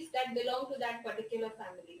 remedies that belong to that particular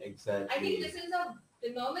family. Exactly. I think this is a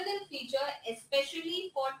phenomenal feature, especially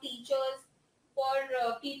for teachers, for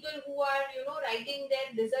people who are, writing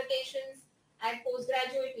their dissertations at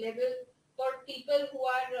postgraduate level, for people who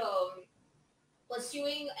are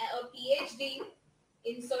pursuing a PhD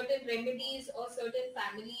in certain remedies or certain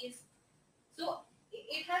families. So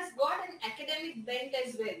it has got an academic bent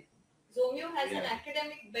as well. Zomeo has an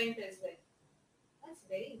academic bent as well. That's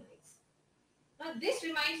very nice. Now this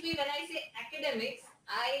reminds me, when I say academics,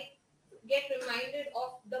 I get reminded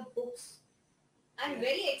of the books. I'm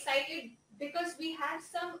very excited because we have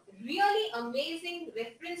some really amazing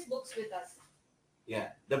reference books with us.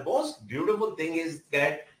 Yeah. The most beautiful thing is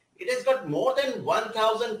that it has got more than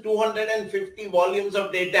 1,250 volumes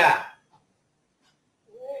of data.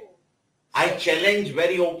 Oh. I challenge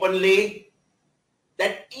very openly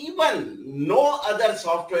that even no other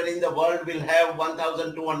software in the world will have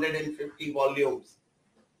 1,250 volumes.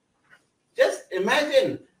 Just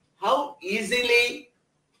imagine how easily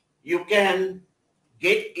you can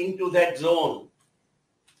get into that zone.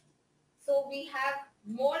 So we have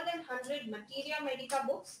more than 100 materia medica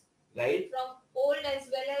books, right? From old as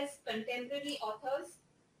well as contemporary authors.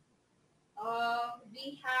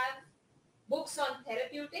 We have books on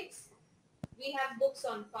therapeutics. We have books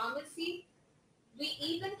on pharmacy. We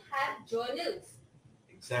even have journals.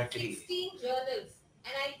 Exactly. 16 journals.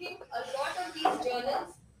 And I think a lot of these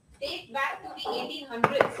journals date back to the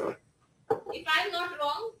 1800s. If I'm not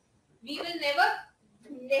wrong, we will never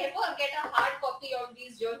get a hard copy of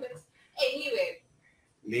these journals anywhere.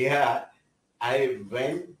 Neha, I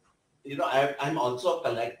went, I'm also a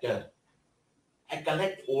collector. I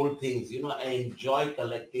collect old things, I enjoy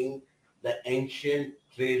collecting the ancient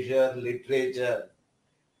treasure, literature.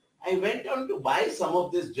 I went on to buy some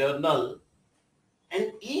of this journal,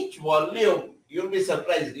 and each volume, you'll be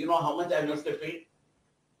surprised. You know how much I must have paid?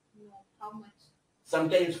 No, how much?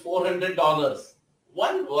 Sometimes $400.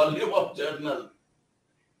 One volume of journal,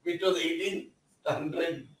 which was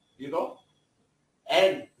 1800,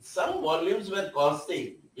 And some volumes were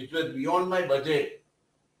costing, which were beyond my budget,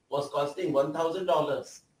 was costing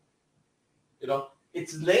 $1,000.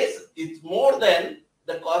 It's less, it's more than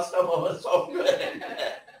the cost of our software.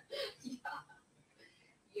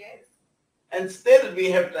 Yes. And still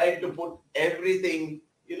we have tried to put everything,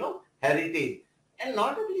 heritage. And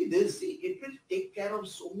not only this, see, it will take care of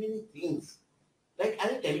so many things. Like,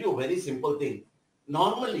 I'll tell you a very simple thing.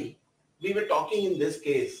 Normally, we were talking in this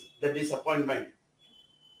case, the disappointment.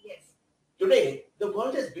 Yes. Today, the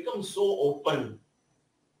world has become so open.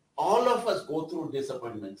 All of us go through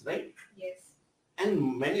disappointments, right? Yes.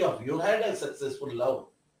 And many of you had a successful love.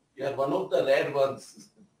 You are one of the rare ones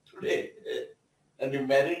today. And you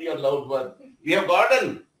married your loved one. We have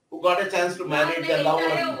Gordon, who got a chance to marry the loved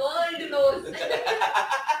one. The entire world knows.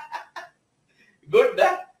 Good,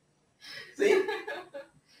 huh? See?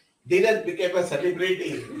 Dheeraj became a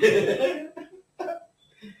celebrity.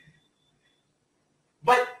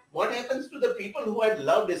 But what happens to the people who had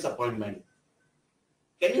love disappointment?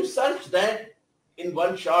 Can you search that in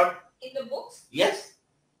one shot? In the books? Yes.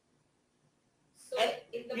 So, And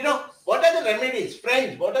in the books, what are the remedies?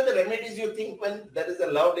 Friends, what are the remedies you think when there is a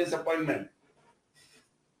love disappointment?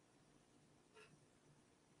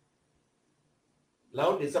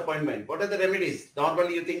 Loud disappointment. What are the remedies?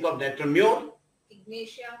 Normally you think of natramune,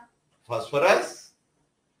 Ignatia. phosphorus,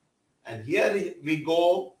 and here we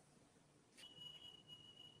go.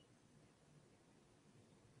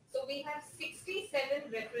 So we have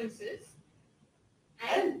 67 references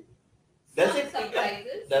And some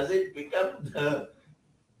surprises. does it become the...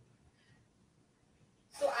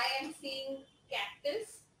 So I am seeing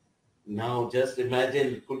cactus. Now just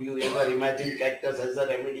imagine, could you ever imagine cactus as a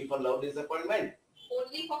remedy for loud disappointment?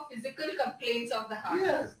 Only for physical complaints of the heart.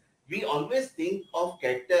 Yes. We always think of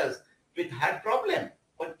cactus with heart problem.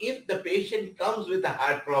 But if the patient comes with a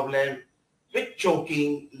heart problem, with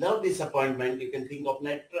choking, loud disappointment, you can think of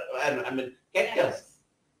cactus. Yes.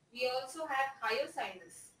 We also have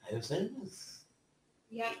hyoscyamus. Hyoscyamus.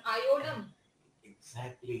 We have iodum.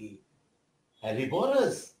 Exactly.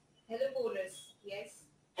 Helleborus. Helleborus. Yes.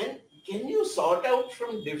 And can you sort out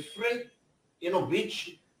from different,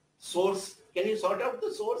 which source? Can you sort out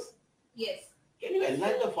the source? Yes. Can you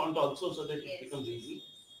enlarge the font also so that it becomes easy?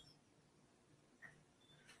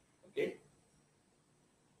 Okay.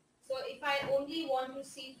 So if I only want to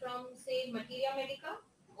see from, say, Materia Medica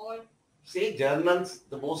or... Say journals,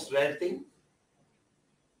 the most rare thing.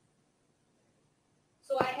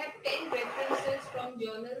 So I have 10 references from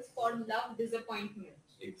journals for love disappointment.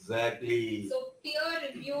 Exactly. So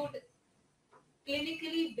peer-reviewed,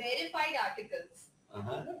 clinically verified articles.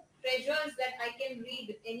 Treasures that I can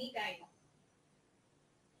read anytime.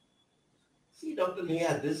 See, Dr.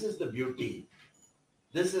 Neha, this is the beauty.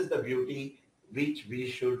 This is the beauty which we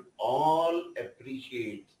should all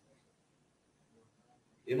appreciate.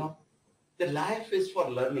 The life is for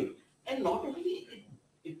learning. And not only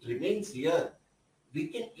it remains here, we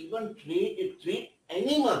can even treat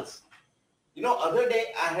animals. Other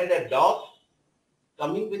day I had a dog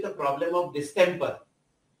coming with a problem of distemper.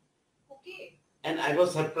 Okay. And I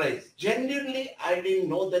was surprised. Genuinely, I didn't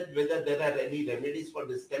know that whether there are any remedies for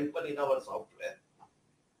distemper in our software.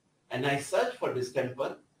 And I searched for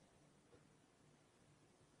distemper.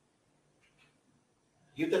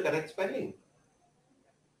 Give the correct spelling.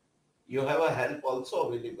 You have a help also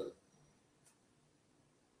available.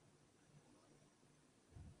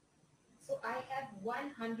 So I have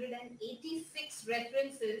 186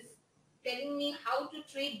 references telling me how to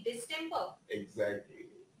treat distemper. Exactly.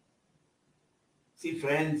 See,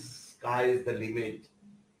 friends, sky is the limit.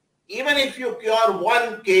 Even if you cure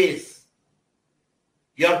one case,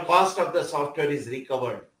 your cost of the software is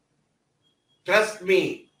recovered. Trust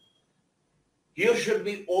me, you should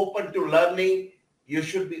be open to learning. You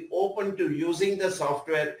should be open to using the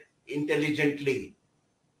software intelligently.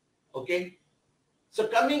 Okay? So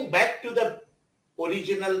coming back to the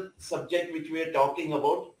original subject which we are talking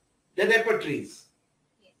about, the repertories.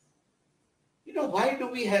 Yes. Why do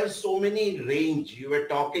we have so many range? You were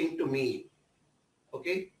talking to me.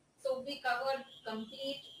 Okay? So we covered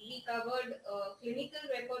we covered clinical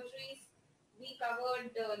repertories, we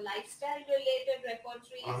covered lifestyle related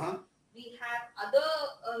repertories, we have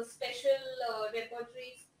other special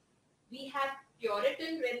repertories, we have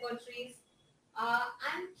Puritan repertories.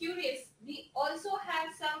 I'm curious, we also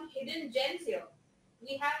have some hidden gems here.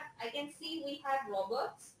 I can see we have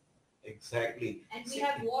Roberts. Exactly. And we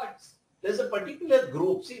have Wards. There's a particular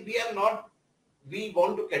group. See, we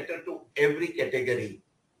want to cater to every category.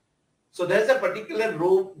 So there's a particular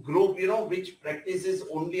group, which practices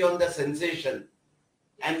only on the sensation.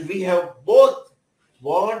 And we have both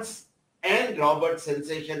Wards and Roberts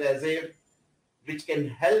sensation as if, which can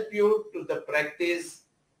help you to the practice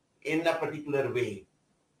in a particular way.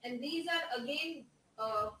 And these are again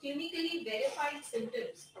clinically verified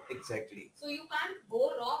symptoms. Exactly. So you can't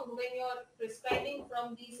go wrong when you're prescribing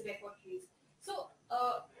from these repertories. So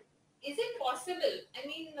is it possible? I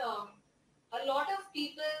mean, a lot of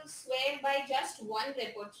people swear by just one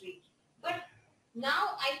repertory, but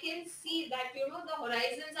now I can see that the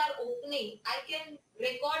horizons are opening. I can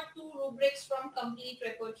record 2 rubrics from complete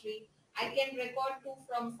repertory. I can record 2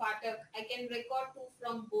 from Fatak. I can record 2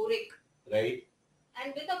 from Boericke. Right.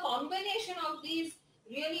 And with a combination of these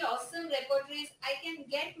really awesome repertories, I can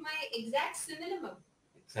get my exact synonymum.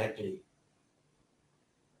 Exactly.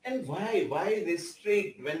 And why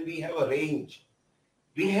restrict when we have a range?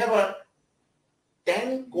 We have a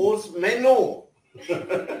 10 course menu.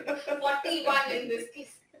 41 in this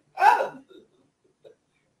case. Ah,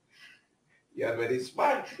 you are very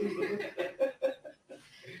smart.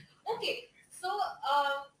 Okay, so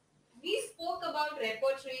we spoke about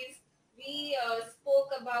repertories. We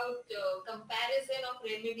spoke about comparison of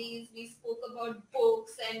remedies. We spoke about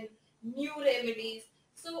books and new remedies.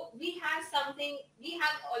 So we have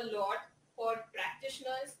a lot for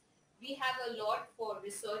practitioners. We have a lot for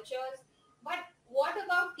researchers. But what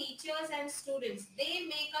about teachers and students? They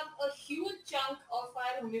make up a huge chunk of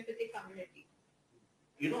our homeopathic community.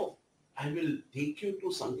 I will take you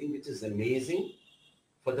to something which is amazing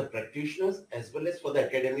for the practitioners as well as for the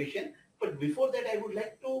academician. But before that, I would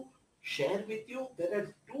like to share with you, there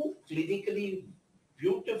are two clinically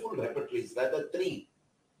beautiful repertories, rather three.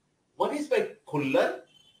 One is by Kuller,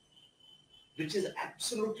 which is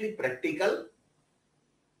absolutely practical.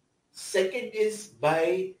 Second is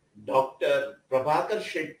by Dr. Prabhakar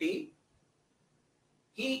Shetty.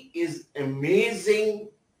 He is amazing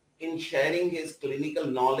in sharing his clinical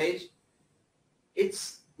knowledge.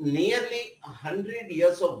 It's nearly 100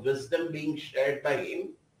 years of wisdom being shared by him.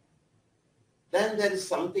 Then there is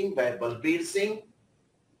something by Balbir Singh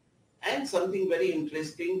and something very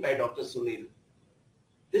interesting by Dr. Sunil.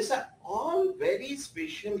 These are all very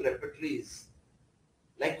special repertories.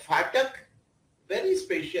 Like Fatak, very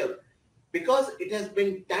special because it has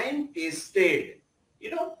been time tested.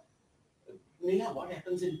 Neha, what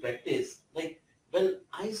happens in practice? Like when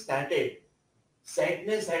I started,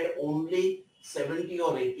 sadness had only 70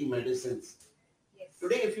 or 80 medicines. Yes.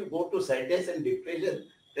 Today, if you go to sadness and depression,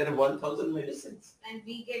 there are 1,000 medicines. And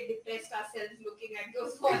we get depressed ourselves looking at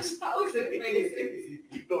those 1,000 medicines.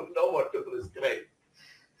 You don't know what to prescribe.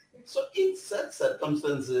 So in such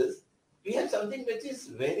circumstances, we have something which is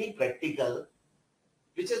very practical,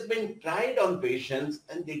 which has been tried on patients,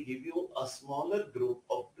 and they give you a smaller group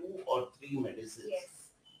of 2 or 3 medicines.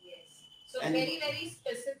 Yes. So very, very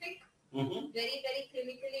specific, Mm-hmm. very, very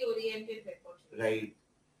clinically oriented repertory. Right.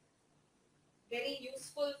 Very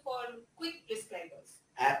useful for quick prescribers.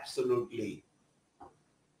 Absolutely.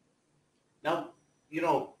 Now,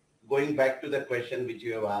 going back to the question which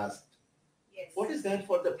you have asked, Yes. what is there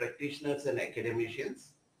for the practitioners and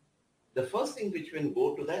academicians? The first thing which will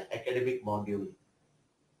go to the academic module.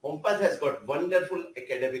 Homepath has got wonderful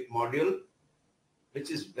academic module,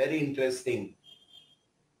 which is very interesting.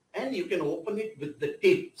 And you can open it with the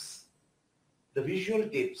tips, the visual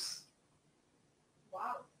tips.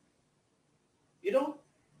 Wow.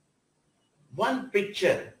 One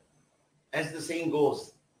picture, as the saying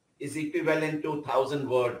goes, is equivalent to 1,000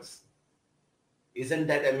 words. Isn't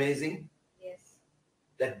that amazing? Yes.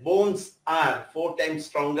 That bones are 4 times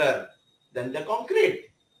stronger than the concrete.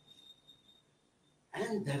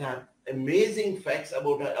 And there are amazing facts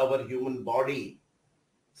about our human body,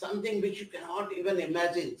 something which you cannot even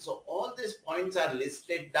imagine. So all these points are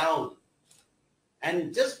listed down.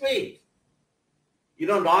 And just wait.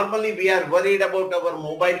 Normally we are worried about our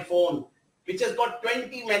mobile phone, which has got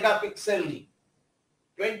 20 megapixel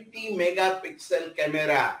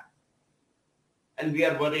camera. And we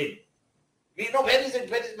are worried. We know, where is it?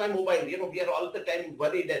 Where is my mobile? We are all the time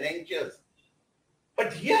worried and anxious.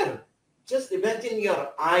 But here, just imagine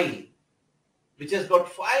your eye, which has got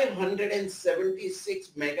 576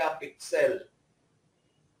 megapixel.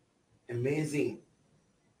 Amazing.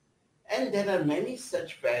 And there are many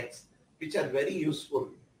such facts which are very useful.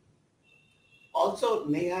 Also,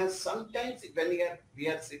 Neha, sometimes when we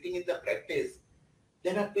are sitting in the practice,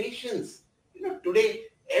 there are patients. Today,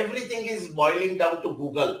 everything is boiling down to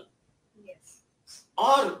Google. Yes.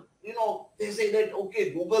 Or, they say that,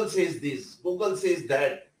 okay, Google says this, Google says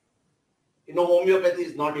that. Homeopathy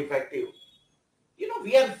is not effective.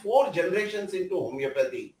 We are 4 generations into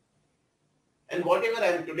homeopathy. And whatever I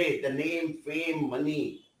am today, the name, fame,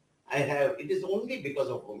 money I have, it is only because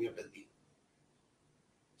of homeopathy.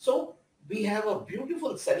 So, we have a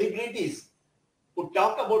beautiful celebrities who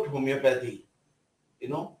talk about homeopathy.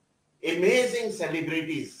 Amazing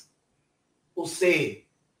celebrities who say,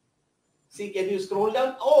 see, can you scroll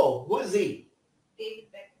down? Oh, who is he?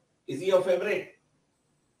 David Beckham. Is he your favorite?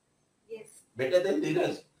 Yes. Better than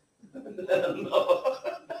Dheeraj? No.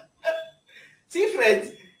 See,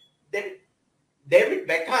 friends, David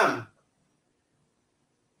Beckham,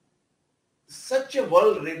 such a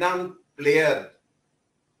world-renowned player,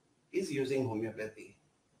 is using homeopathy.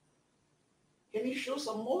 Can you show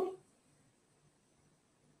some more?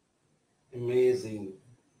 Amazing.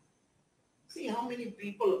 See how many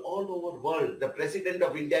people all over the world. The President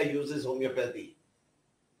of India uses homeopathy.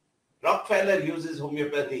 Rockefeller uses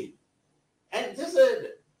homeopathy. And just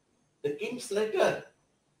the King's letter.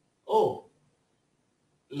 Oh,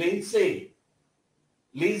 Lindsay,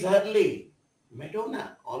 Liz Hurley,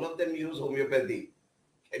 Madonna, all of them use homeopathy.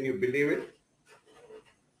 Can you believe it?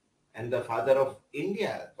 And the father of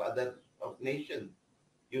India, father of nation,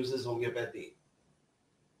 uses homeopathy.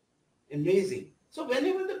 Amazing. So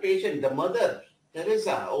whenever the patient, the mother,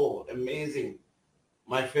 Teresa, oh, amazing.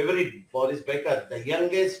 My favorite, Boris Becker, the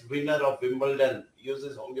youngest winner of Wimbledon,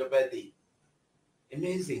 uses homeopathy.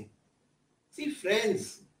 Amazing. See,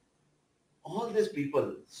 friends, all these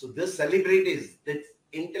people, so this celebrities, that's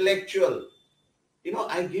intellectual,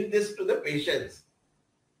 I give this to the patients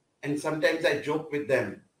and sometimes I joke with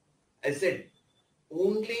them. I said,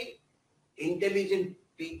 only intelligent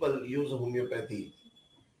people use homeopathy.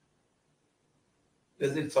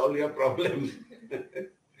 Does it solve your problem?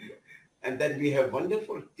 And then we have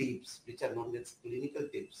wonderful tips, which are known as clinical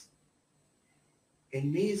tips.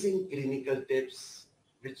 Amazing clinical tips,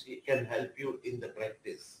 which can help you in the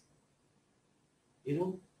practice.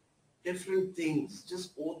 Different things.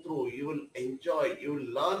 Just go through. You will enjoy. You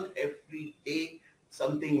will learn every day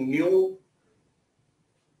something new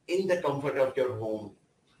in the comfort of your home.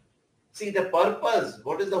 See the purpose.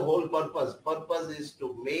 What is the whole purpose? Purpose is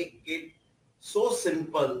to make it so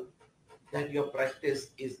simple that your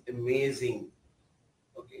practice is amazing.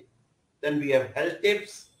 Okay. Then we have health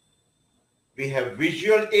tips. We have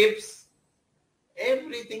visual tips.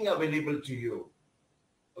 Everything available to you.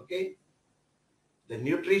 Okay. The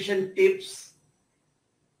nutrition tips.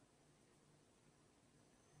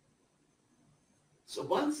 So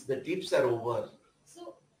once the tips are over.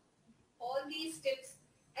 So all these tips,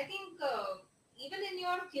 I think even in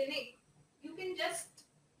your clinic, you can just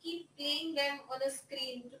keep playing them on a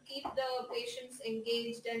screen to keep the patients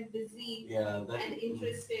engaged and busy and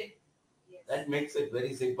interested. Yes. That makes it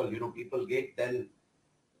very simple. People get then,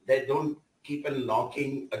 they don't keep on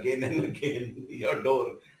knocking again and again your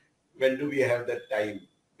door. When do we have that time?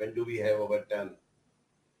 When do we have our turn?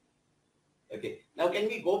 Okay. Now can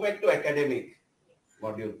we go back to academic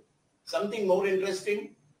module? Something more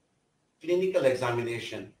interesting, clinical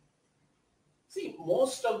examination. See,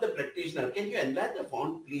 most of the practitioner, can you enlarge the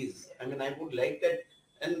font, please? I would like that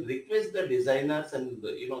and request the designers and,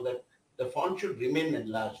 that the font should remain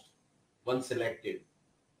enlarged once selected.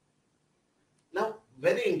 Now,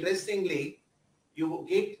 very interestingly, you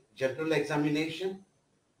get general examination,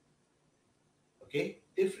 okay,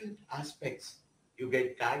 different aspects. You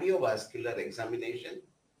get cardiovascular examination.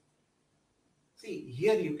 See,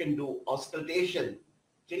 here you can do auscultation.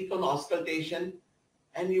 Click on auscultation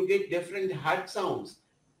and you get different heart sounds,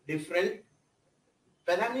 different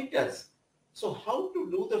parameters. So how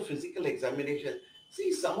to do the physical examination?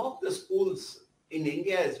 See, some of the schools in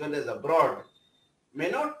India as well as abroad may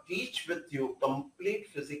not teach with you complete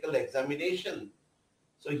physical examination.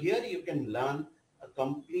 So here you can learn a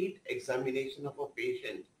complete examination of a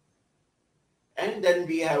patient. And then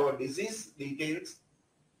we have a disease details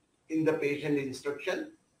in the patient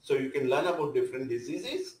instruction. So you can learn about different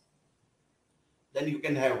diseases. Then you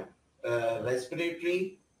can have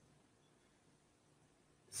respiratory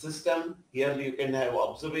system. Here you can have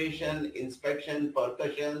observation, inspection,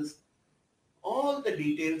 percussions. All the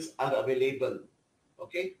details are available.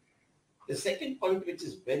 Okay. The second point, which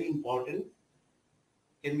is very important,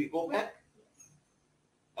 can we go back?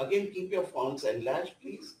 Again, keep your fonts enlarged,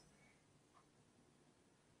 please.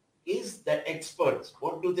 Is the experts,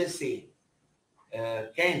 what do they say?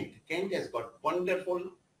 Kent has got wonderful,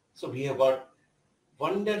 so we have got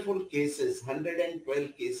wonderful cases,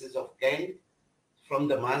 112 cases of Kent from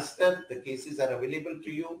the master. The cases are available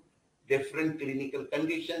to you, different clinical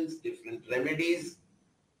conditions, different remedies.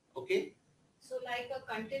 Okay. So like a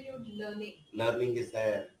continued learning. Learning is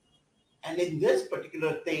there. And in this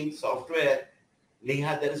particular thing, software,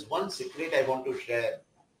 Neha, there is one secret I want to share.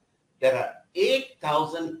 There are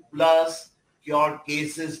 8,000 plus cured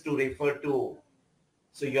cases to refer to.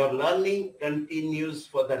 So your learning continues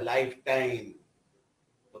for the lifetime.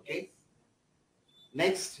 Okay.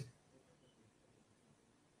 Next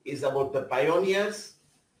is about the pioneers.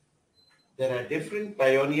 There are different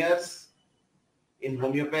pioneers in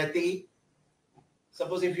homeopathy.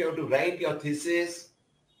 Suppose if you have to write your thesis.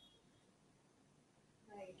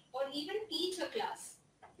 Right. Or even teach a class.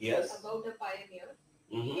 Yes. About a pioneer.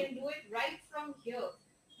 Mm-hmm. We can do it right from here.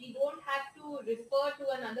 We don't have to refer to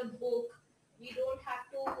another book. We don't have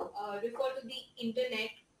to refer to the internet,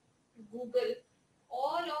 Google.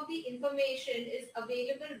 All of the information is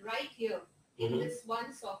available right here in this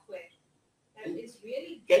one software. That is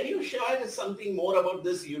really Can you share something more about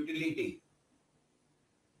this utility?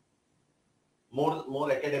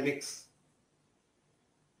 More academics.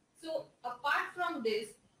 So apart from this,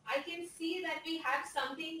 I can see that we have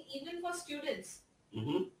something even for students.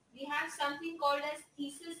 We have something called as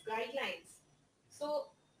thesis guidelines. So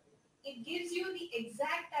it gives you the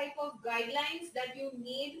exact type of guidelines that you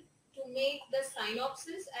need to make the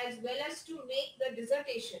synopsis as well as to make the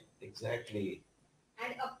dissertation. Exactly.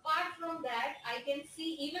 And apart from that, I can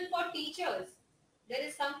see even for teachers, there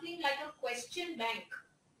is something like a question bank.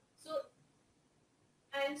 So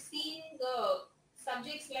I am seeing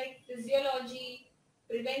subjects like physiology,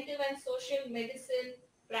 preventive and social medicine,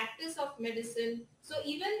 practice of medicine. So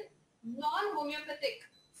even non-homeopathic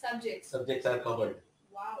subjects are covered.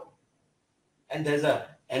 Wow. And there's a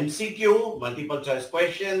MCQ, multiple choice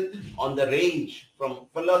question, on the range from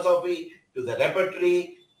philosophy to the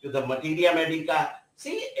repertory to the materia medica.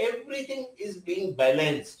 See, everything is being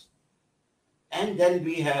balanced. And then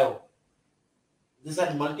we have,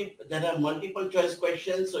 there are multiple choice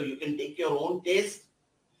questions, so you can take your own taste.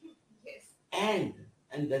 Yes.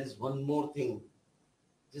 And there is one more thing.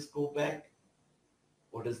 Just go back.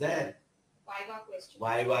 What is that? Viva questions.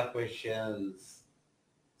 Viva questions.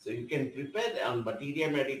 So you can prepare on materia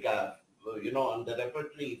medica, on the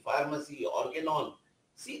repertory, pharmacy, organon.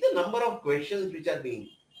 See the number of questions which are being.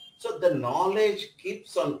 So the knowledge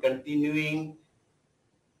keeps on continuing.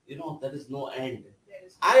 There is no end.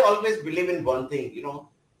 I always believe in one thing,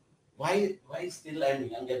 why still I'm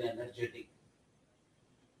young and energetic?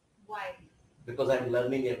 Why? Because I'm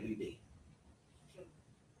learning every day.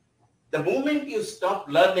 The moment you stop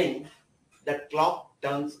learning, the clock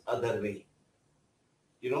turns other way.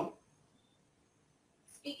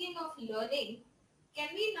 Speaking of learning, can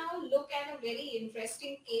we now look at a very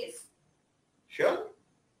interesting case? Sure.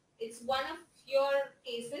 It's one of your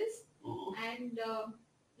cases, Mhm. and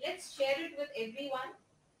let's share it with everyone.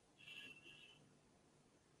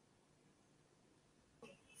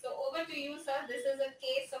 So over to you, sir. This is a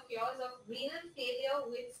case of yours of renal failure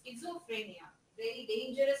with schizophrenia. Very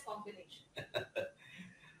dangerous combination.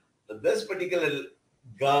 This particular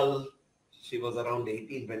girl, she was around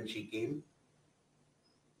 18 when she came.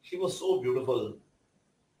 She was so beautiful.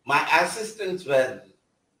 My assistants were,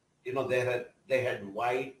 they had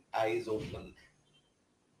wide eyes open.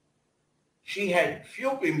 She had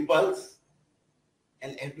few pimples,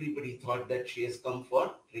 and everybody thought that she has come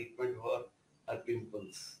for treatment for her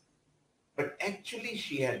pimples. But actually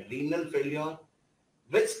she had renal failure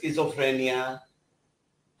with schizophrenia,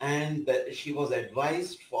 and she was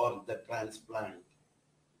advised for the transplant.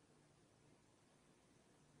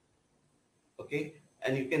 Okay,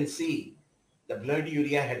 and you can see the blood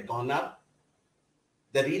urea had gone up.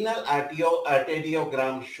 The renal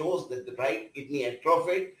arteriogram shows that the right kidney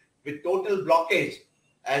atrophied with total blockage,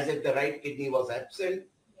 as if the right kidney was absent.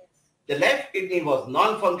 Yes. The left kidney was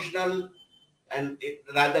non-functional, and it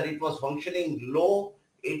was functioning low,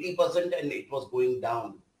 80%, and it was going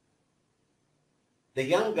down. The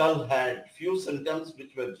young girl had few symptoms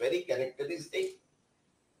which were very characteristic.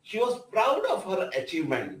 She was proud of her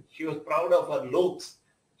achievement. She was proud of her looks.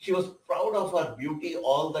 She was proud of her beauty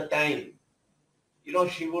all the time.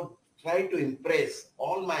 She would try to impress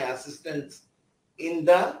all my assistants in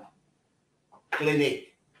the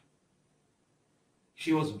clinic.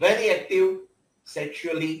 She was very active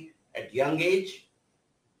sexually at young age.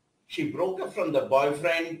 She broke up from the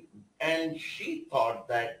boyfriend, and she thought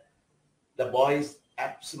that the boy is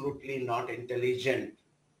absolutely not intelligent.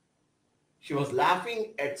 She was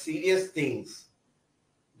laughing at serious things.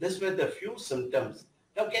 These were the few symptoms.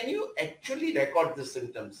 Now, can you actually record the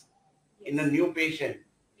symptoms in a new patient?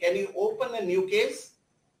 Can you open a new case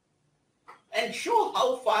and show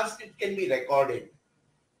how fast it can be recorded?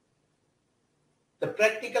 The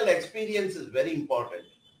practical experience is very important.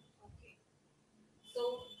 Okay.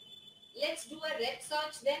 So let's do a rep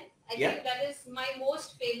search then. I Yeah. think that is my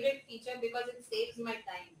most favorite feature because it saves my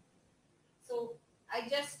time. So I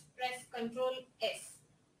just press Control S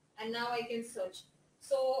and now I can search.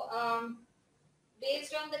 So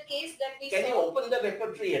based on the case that we Can saw. you open the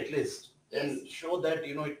repertory at least and Yes. show that,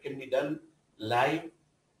 it can be done live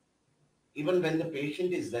even when the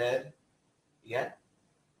patient is there? Yeah.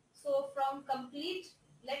 So from complete,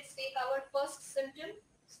 let's take our first symptom,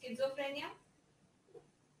 schizophrenia.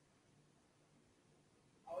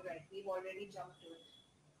 All right, we've already jumped to it.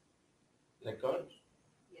 Record.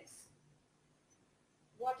 Yes.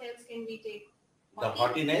 What else can we take? The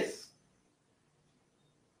haughtiness.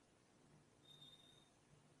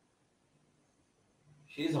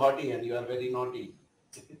 She is haughty and you are very naughty.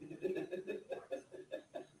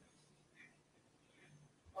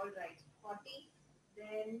 All right, haughty.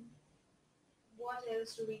 Then what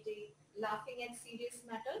else do we take? Laughing at serious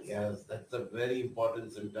matters? Yes, that's a very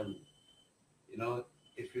important symptom.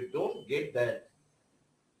 If you don't get that,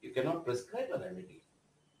 you cannot prescribe a remedy.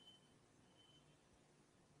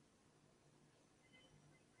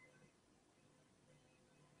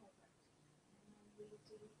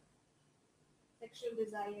 Sexual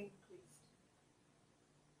desire increased.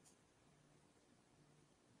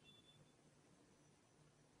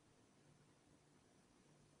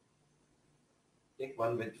 Take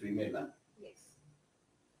one with female, huh? Yes.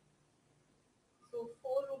 So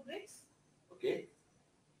 4 rubrics. Okay.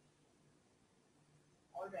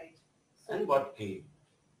 All right. So And what came?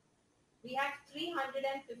 We had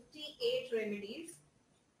 358 remedies,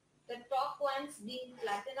 the top ones being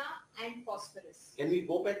platina and phosphorus. Can we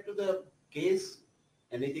go back to the case?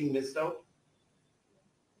 Anything missed out?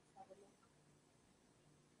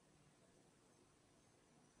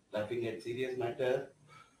 Laughing at serious matter?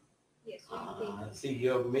 Yes. See, you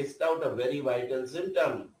have missed out a very vital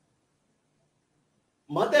symptom.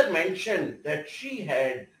 Mother mentioned that she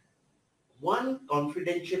had one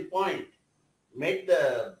confidential point, made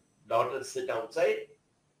the daughter sit outside,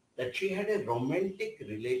 that she had a romantic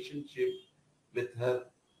relationship with her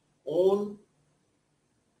own,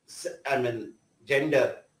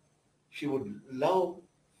 gender. She would love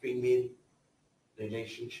female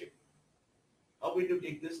relationship. How would you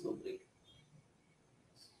take this, Nobri?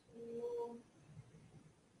 So,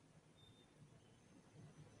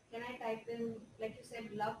 can I type in, like you said,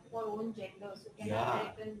 love for own gender? So can I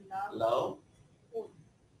type in love own?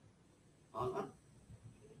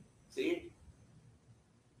 See it?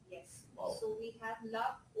 Yes. Wow. So we have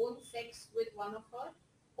love own sex with one of her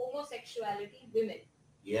homosexuality women.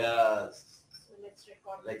 Yes. So let's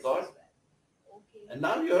record this as Record. well. Okay. And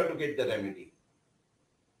now you have to get the remedy.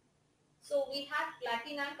 So we have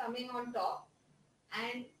platina coming on top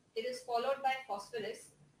and it is followed by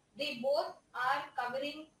phosphorus. They both are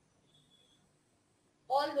covering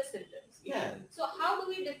all the symptoms. Yeah. So how do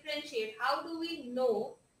we differentiate? How do we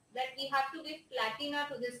know that we have to give platina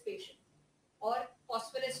to this patient or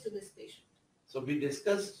phosphorus to this patient? So we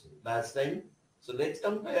discussed last time. So let's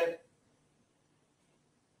compare.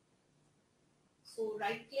 So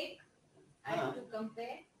right click, add to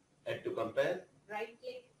compare. Add to compare. Right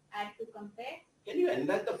click, add to compare. Can you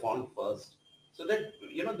enlarge the font first so that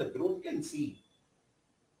the group can see?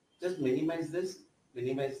 Just minimize this,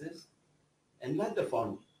 enlarge the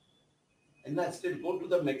font, enlarge, still go to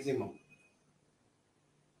the maximum.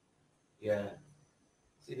 Yeah.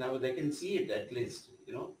 See, now they can see it at least,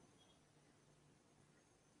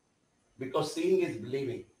 because seeing is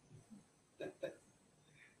believing.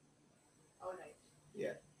 All right.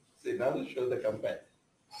 Yeah. See, now we'll show the compare.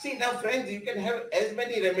 See, now friends, you can have as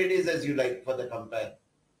many remedies as you like for the compare.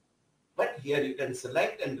 But here you can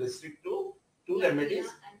select and restrict to two remedies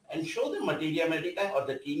and show the materia medica or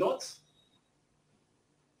the keynotes.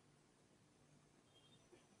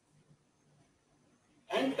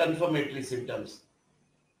 And confirmatory symptoms.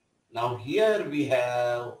 Now here we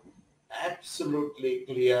have absolutely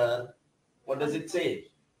clear. What does it say?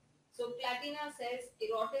 So platina says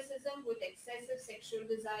eroticism with excessive sexual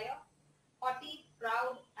desire, haughty,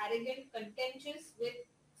 proud, arrogant, contentious with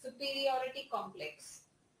superiority complex.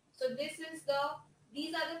 So these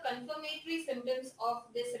are the confirmatory symptoms of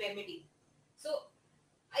this remedy. So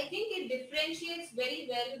I think it differentiates very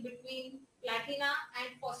well between platina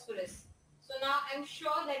and phosphorus. So now I'm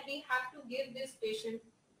sure that we have to give this patient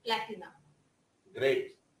platina.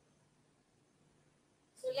 Great.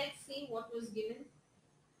 So let's see what was given.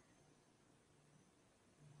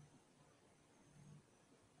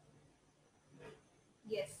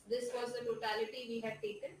 Yes, this was the totality we had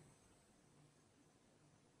taken.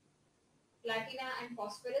 Platina and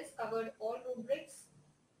phosphorus covered all rubrics.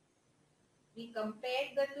 We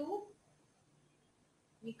compared the two.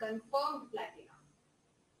 We confirmed platina.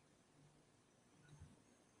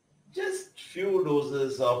 Just few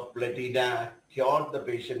doses of platina cured the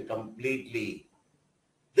patient completely.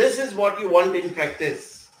 This is what you want in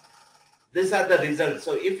practice. These are the results.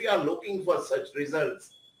 So if you are looking for such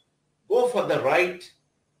results, go for the right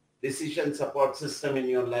decision support system in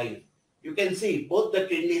your life. You can see both the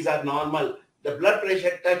kidneys are normal. The blood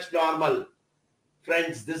pressure touched normal.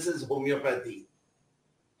 Friends, this is homeopathy.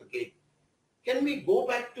 Okay. Can we go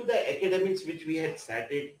back to the academics which we had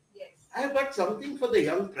started? Yes. I have got something for the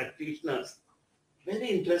young practitioners. Very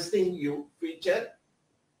interesting feature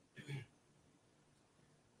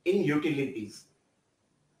in utilities.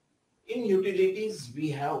 In utilities, we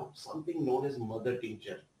have something known as mother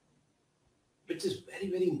tincture, which is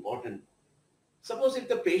very, very important. Suppose if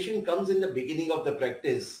the patient comes in the beginning of the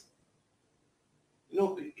practice,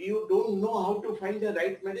 you don't know how to find the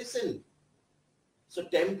right medicine. So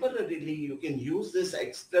temporarily, you can use this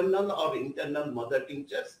external or internal mother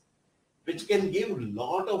tinctures, which can give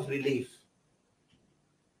lot of relief.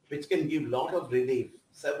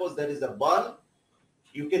 Suppose there is a burn,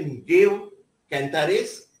 you can give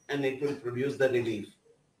cantharis and it will produce the relief.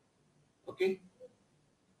 Okay.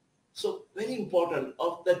 So very important,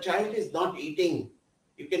 if the child is not eating,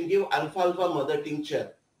 you can give alfalfa mother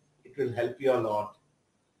tincture. It will help you a lot.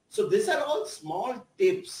 So these are all small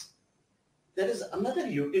tips. There is another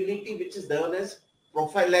utility which is known as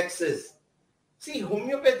prophylaxis. See,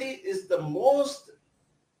 homeopathy is the most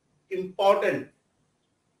important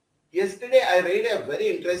Yesterday I read a very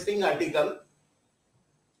interesting article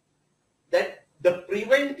that the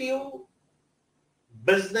preventive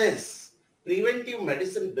medicine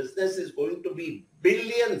business is going to be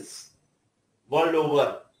billions world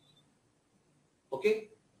over. Okay?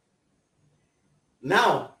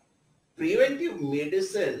 Now, preventive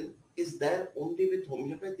medicine is there only with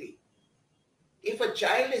homeopathy. If a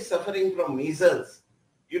child is suffering from measles,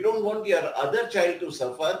 you don't want your other child to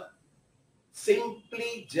suffer,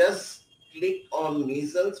 simply just click on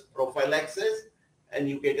measles prophylaxis and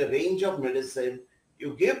you get a range of medicine.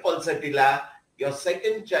 You give pulsatilla, your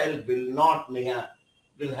second child will not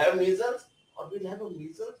will have measles or will have a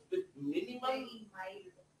measles with minimum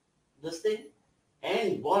this thing,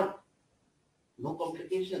 and what? No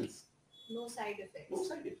complications. No side effects. No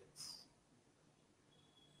side effects.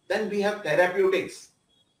 Then we have therapeutics.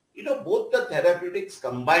 You know, both the therapeutics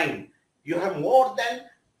combined, you have more than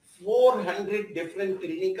 400 different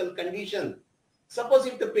clinical conditions. Suppose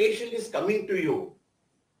if the patient is coming to you,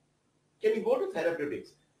 can you go to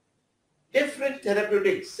therapeutics? Different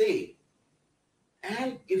therapeutics, say.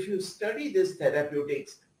 And if you study this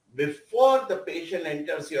therapeutics before the patient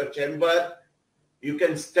enters your chamber, you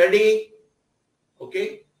can study,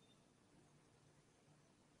 okay?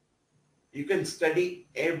 You can study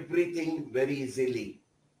everything very easily.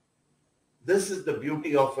 This is the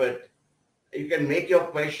beauty of it. You can make your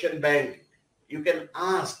question bank. You can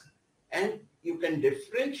ask, and you can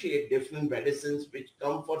differentiate different medicines which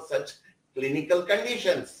come for such clinical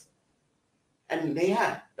conditions. And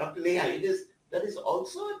Neha, Dr. Neha, there is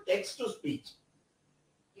also a text to speech.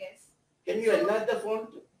 Yes. Can you enlarge the font?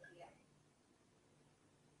 Yeah.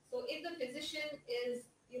 So if the physician is,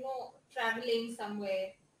 traveling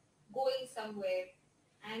somewhere, going somewhere,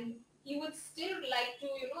 and he would still like to,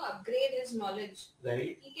 upgrade his knowledge.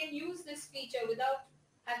 Right. He can use this feature without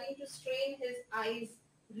having to strain his eyes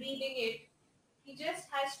reading it. He just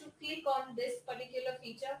has to click on this particular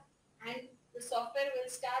feature and the software will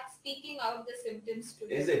start speaking out the symptoms to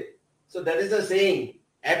him. Is it? So that is a saying,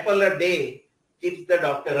 apple a day keeps the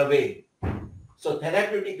doctor away. So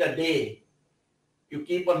therapeutic a day, you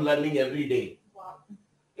keep on learning every day. Wow.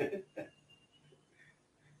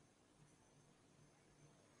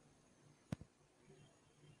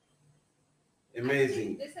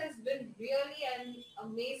 Amazing. This has been really an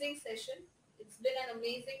amazing session. It's been an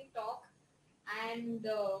amazing talk. And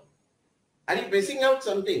are you missing out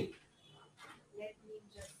something? Let me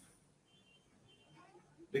just...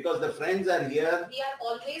 Because the friends are here. We are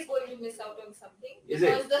always going to miss out on something. Is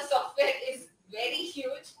because it? The software is very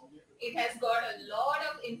huge. It has got a lot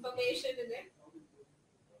of information in it.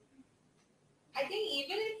 I think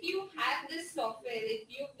even if you have this software, if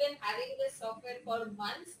you've been having this software for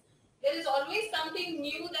months, there is always something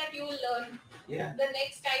new that you will learn the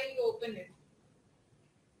next time you open it.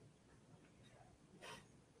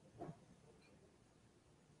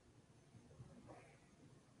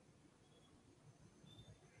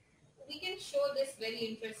 We can show this very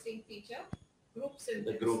interesting feature, group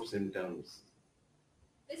symptoms. The group symptoms.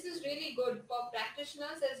 This is really good for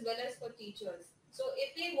practitioners as well as for teachers. So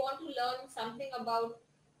if they want to learn something about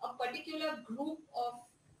a particular group of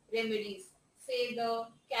remedies, say the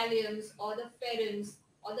calciums or the ferrins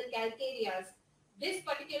or the calcareas, this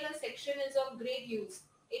particular section is of great use.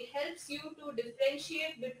 It helps you to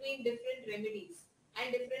differentiate between different remedies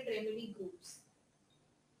and different remedy groups.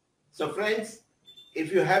 So friends,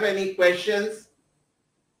 if you have any questions,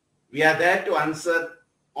 we are there to answer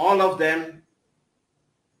all of them.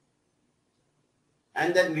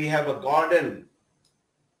 And then we have a Gordon,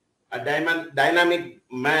 a dynamic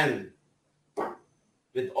man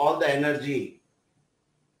with all the energy.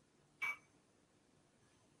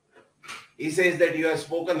 He says that you have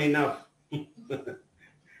spoken enough.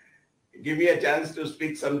 Give me a chance to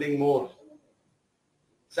speak something more.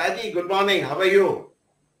 Saji, good morning. How are you?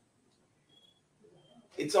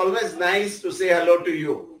 It's always nice to say hello to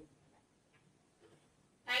you.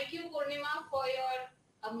 Thank you, Purnima, for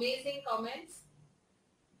your amazing comments.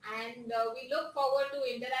 And we look forward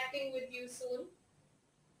to interacting with you soon.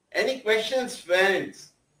 Any questions,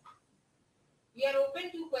 friends? We are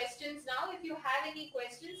open to questions now. If you have any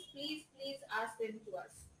questions, please ask them to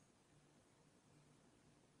us.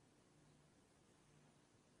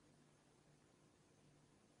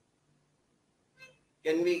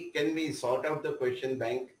 Can we sort out the question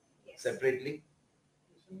bank separately?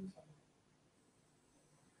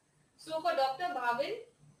 So for Dr. Bhavin,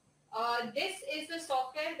 this is the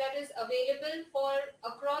software that is available for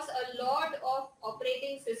across a lot of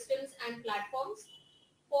operating systems and platforms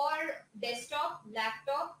for desktop,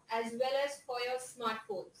 laptop, as well as for your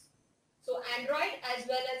smartphones. So Android as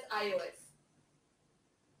well as iOS.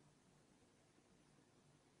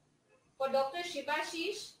 For Dr.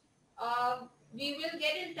 Shibashish, we will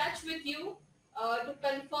get in touch with you to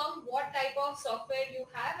confirm what type of software you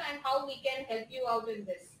have and how we can help you out in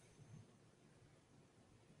this.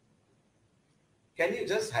 Can you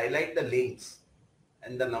just highlight the links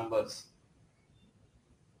and the numbers?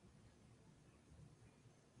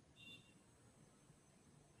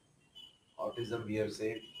 Autism, we have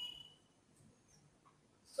said.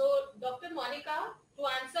 So, Dr. Monica, to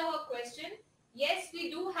answer her question, yes, we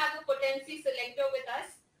do have a Potency selector with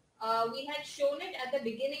us. We had shown it at the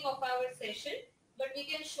beginning of our session, but we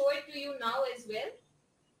can show it to you now as well.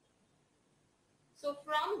 So,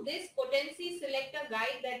 from this Potency selector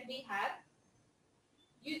guide that we have,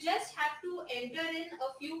 you just have to enter in a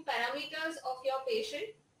few parameters of your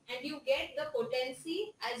patient and you get the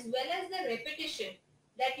potency as well as the repetition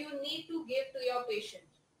that you need to give to your patient.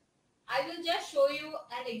 I will just show you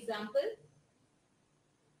an example.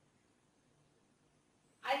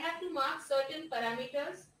 I have to mark certain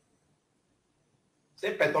parameters.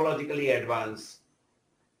 Say pathologically advanced,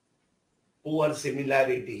 poor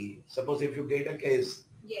similarity. Suppose if you get a case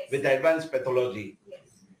Yes. with advanced pathology. Yes.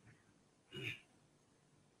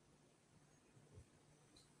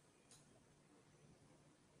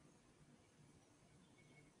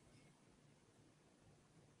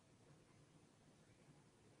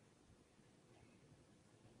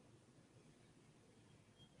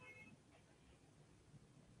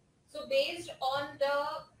 So based on the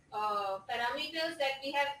parameters that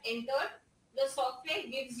we have entered, the software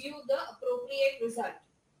gives you the appropriate result.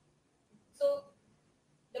 So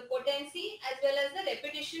the potency as well as the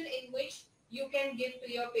repetition in which you can give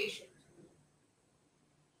to your patient.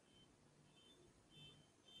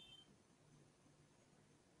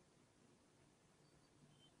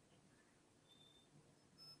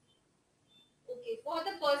 Okay, for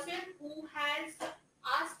the person who has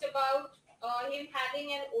asked about him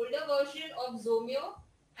having an older version of Zomeo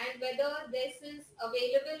and whether this is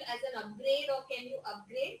available as an upgrade or can you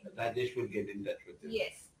upgrade? Rajesh will get in touch with you.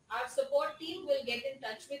 Yes, our support team will get in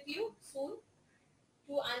touch with you soon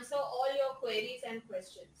to answer all your queries and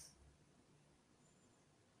questions.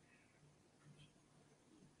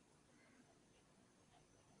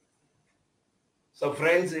 So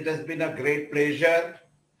friends, it has been a great pleasure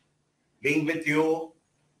being with you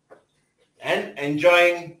and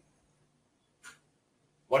enjoying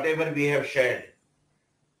whatever we have shared.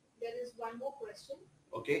 There is one more question.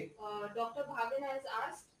 Okay. Dr. Bhavin has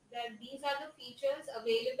asked that these are the features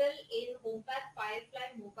available in HomePath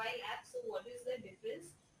Firefly mobile app. So what is the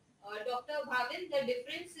difference? Dr. Bhavin, the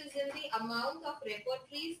difference is in the amount of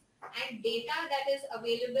repertories and data that is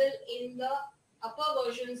available in the upper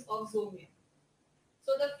versions of Zomeo.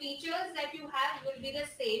 So the features that you have will be the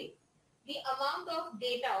same. The amount of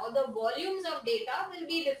data or the volumes of data will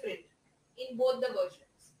be different in both the versions.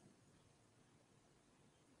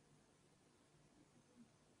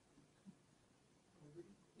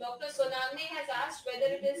 Dr. Sonamne has asked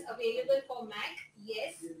whether it is available for Mac.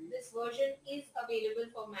 Yes, this version is available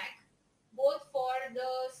for Mac, both for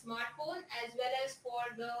the smartphone as well as for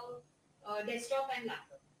the desktop and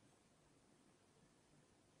laptop.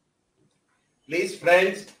 Please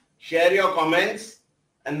friends, share your comments.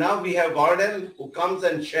 And now we have Gordon who comes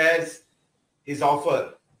and shares his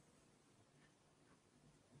offer.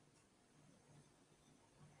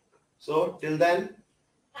 So till then.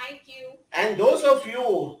 Thank you. And those of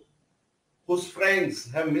you whose friends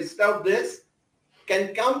have missed out this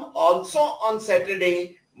can come also on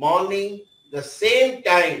Saturday morning the same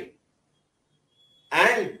time.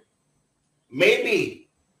 And maybe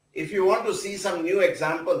if you want to see some new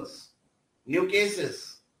examples, new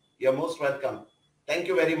cases, you're most welcome. Thank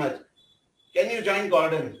you very much. Can you join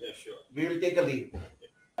Gordon? Yeah, sure. We will take a leave.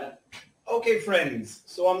 Okay, friends.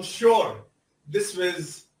 So I'm sure this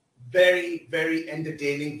was very, very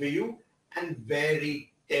entertaining for you and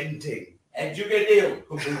very tempting. Educative.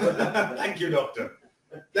 Thank you, doctor.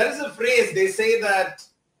 There is a phrase, they say that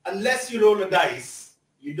unless you roll a dice,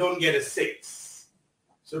 you don't get a 6.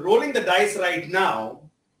 So rolling the dice right now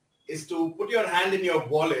is to put your hand in your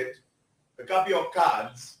wallet, pick up your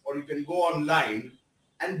cards, or you can go online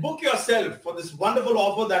and book yourself for this wonderful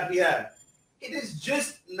offer that we have. It is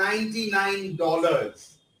just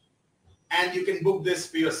 $99 and you can book this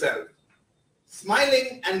for yourself.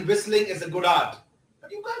 Smiling and whistling is a good art,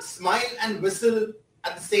 but you can't smile and whistle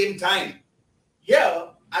at the same time. Here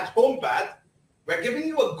at HomePath, we're giving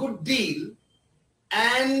you a good deal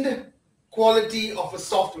and quality of a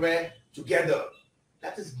software together.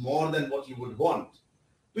 That is more than what you would want.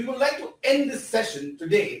 We would like to end this session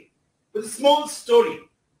today with a small story.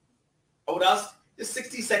 I would ask just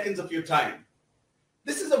 60 seconds of your time.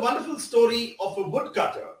 This is a wonderful story of a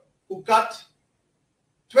woodcutter who cut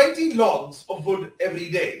 20 logs of wood every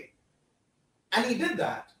day. And he did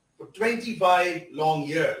that for 25 long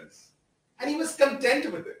years. And he was content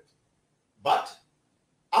with it. But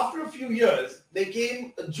after a few years, there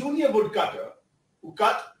came a junior woodcutter who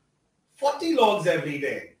cut 40 logs every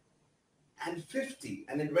day and 50,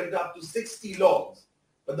 and it went up to 60 logs.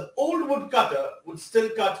 But the old woodcutter would still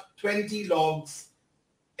cut 20 logs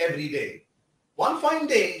every day. One fine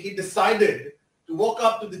day, he decided to walk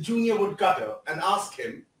up to the junior woodcutter and ask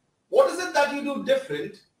him, what is it that you do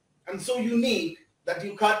different and so unique that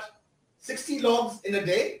you cut 60 logs in a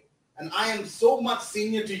day and I am so much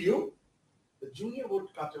senior to you? The junior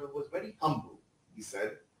woodcutter was very humble. He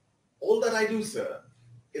said, all that I do, sir,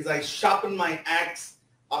 is I sharpen my axe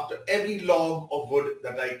after every log of wood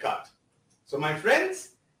that I cut. So my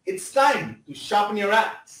friends, it's time to sharpen your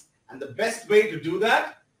axe. And the best way to do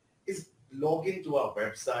that is log into our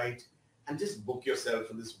website and just book yourself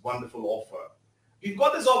for this wonderful offer. We've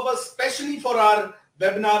got this offer specially for our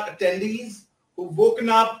webinar attendees who've woken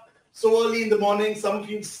up so early in the morning. Some of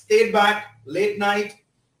you stayed back late night.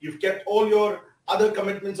 You've kept all your other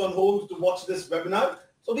commitments on hold to watch this webinar.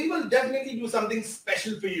 So we will definitely do something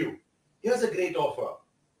special for you. Here's a great offer.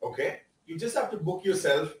 Okay. You just have to book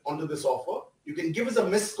yourself onto this offer. You can give us a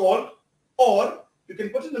missed call or you can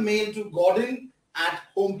put in a mail to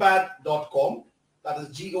gordon@homepath.com. That is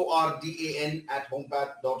GORDAN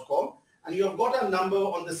 @homepath.com. And you have got a number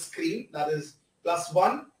on the screen that is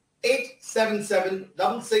 +1 877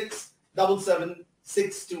 66 77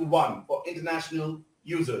 621 for international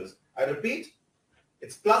users. I repeat,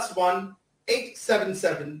 it's +1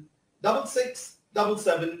 877 66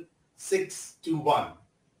 77 621.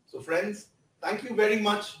 So friends, thank you very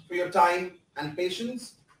much for your time and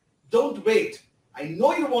patience. Don't wait. I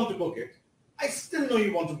know you want to book it. I still know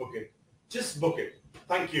you want to book it. Just book it.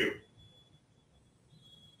 Thank you.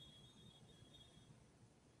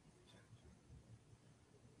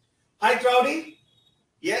 Hi, Troudy.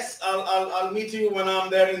 Yes, I'll meet you when I'm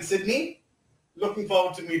there in Sydney. Looking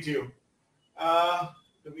forward to meet you.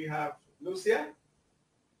 Do we have Lucia?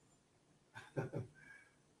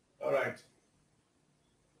 All right.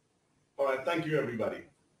 All right. Thank you, everybody.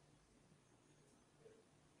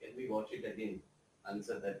 Can we watch it again?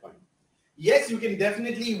 Answer that point. Yes, you can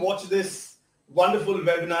definitely watch this wonderful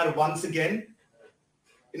webinar once again.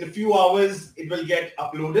 In a few hours, it will get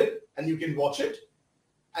uploaded and you can watch it.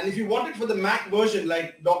 And if you want it for the Mac version,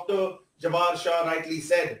 like Dr. Jawahar Shah rightly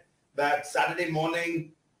said, that Saturday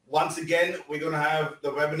morning, once again, we're going to have the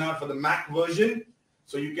webinar for the Mac version.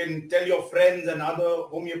 So you can tell your friends and other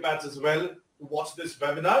homeopaths as well to watch this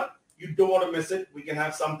webinar. You don't want to miss it. We can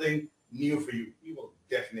have something new for you. We will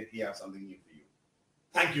definitely have something new for you.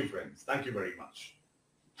 Thank you, friends. Thank you very much.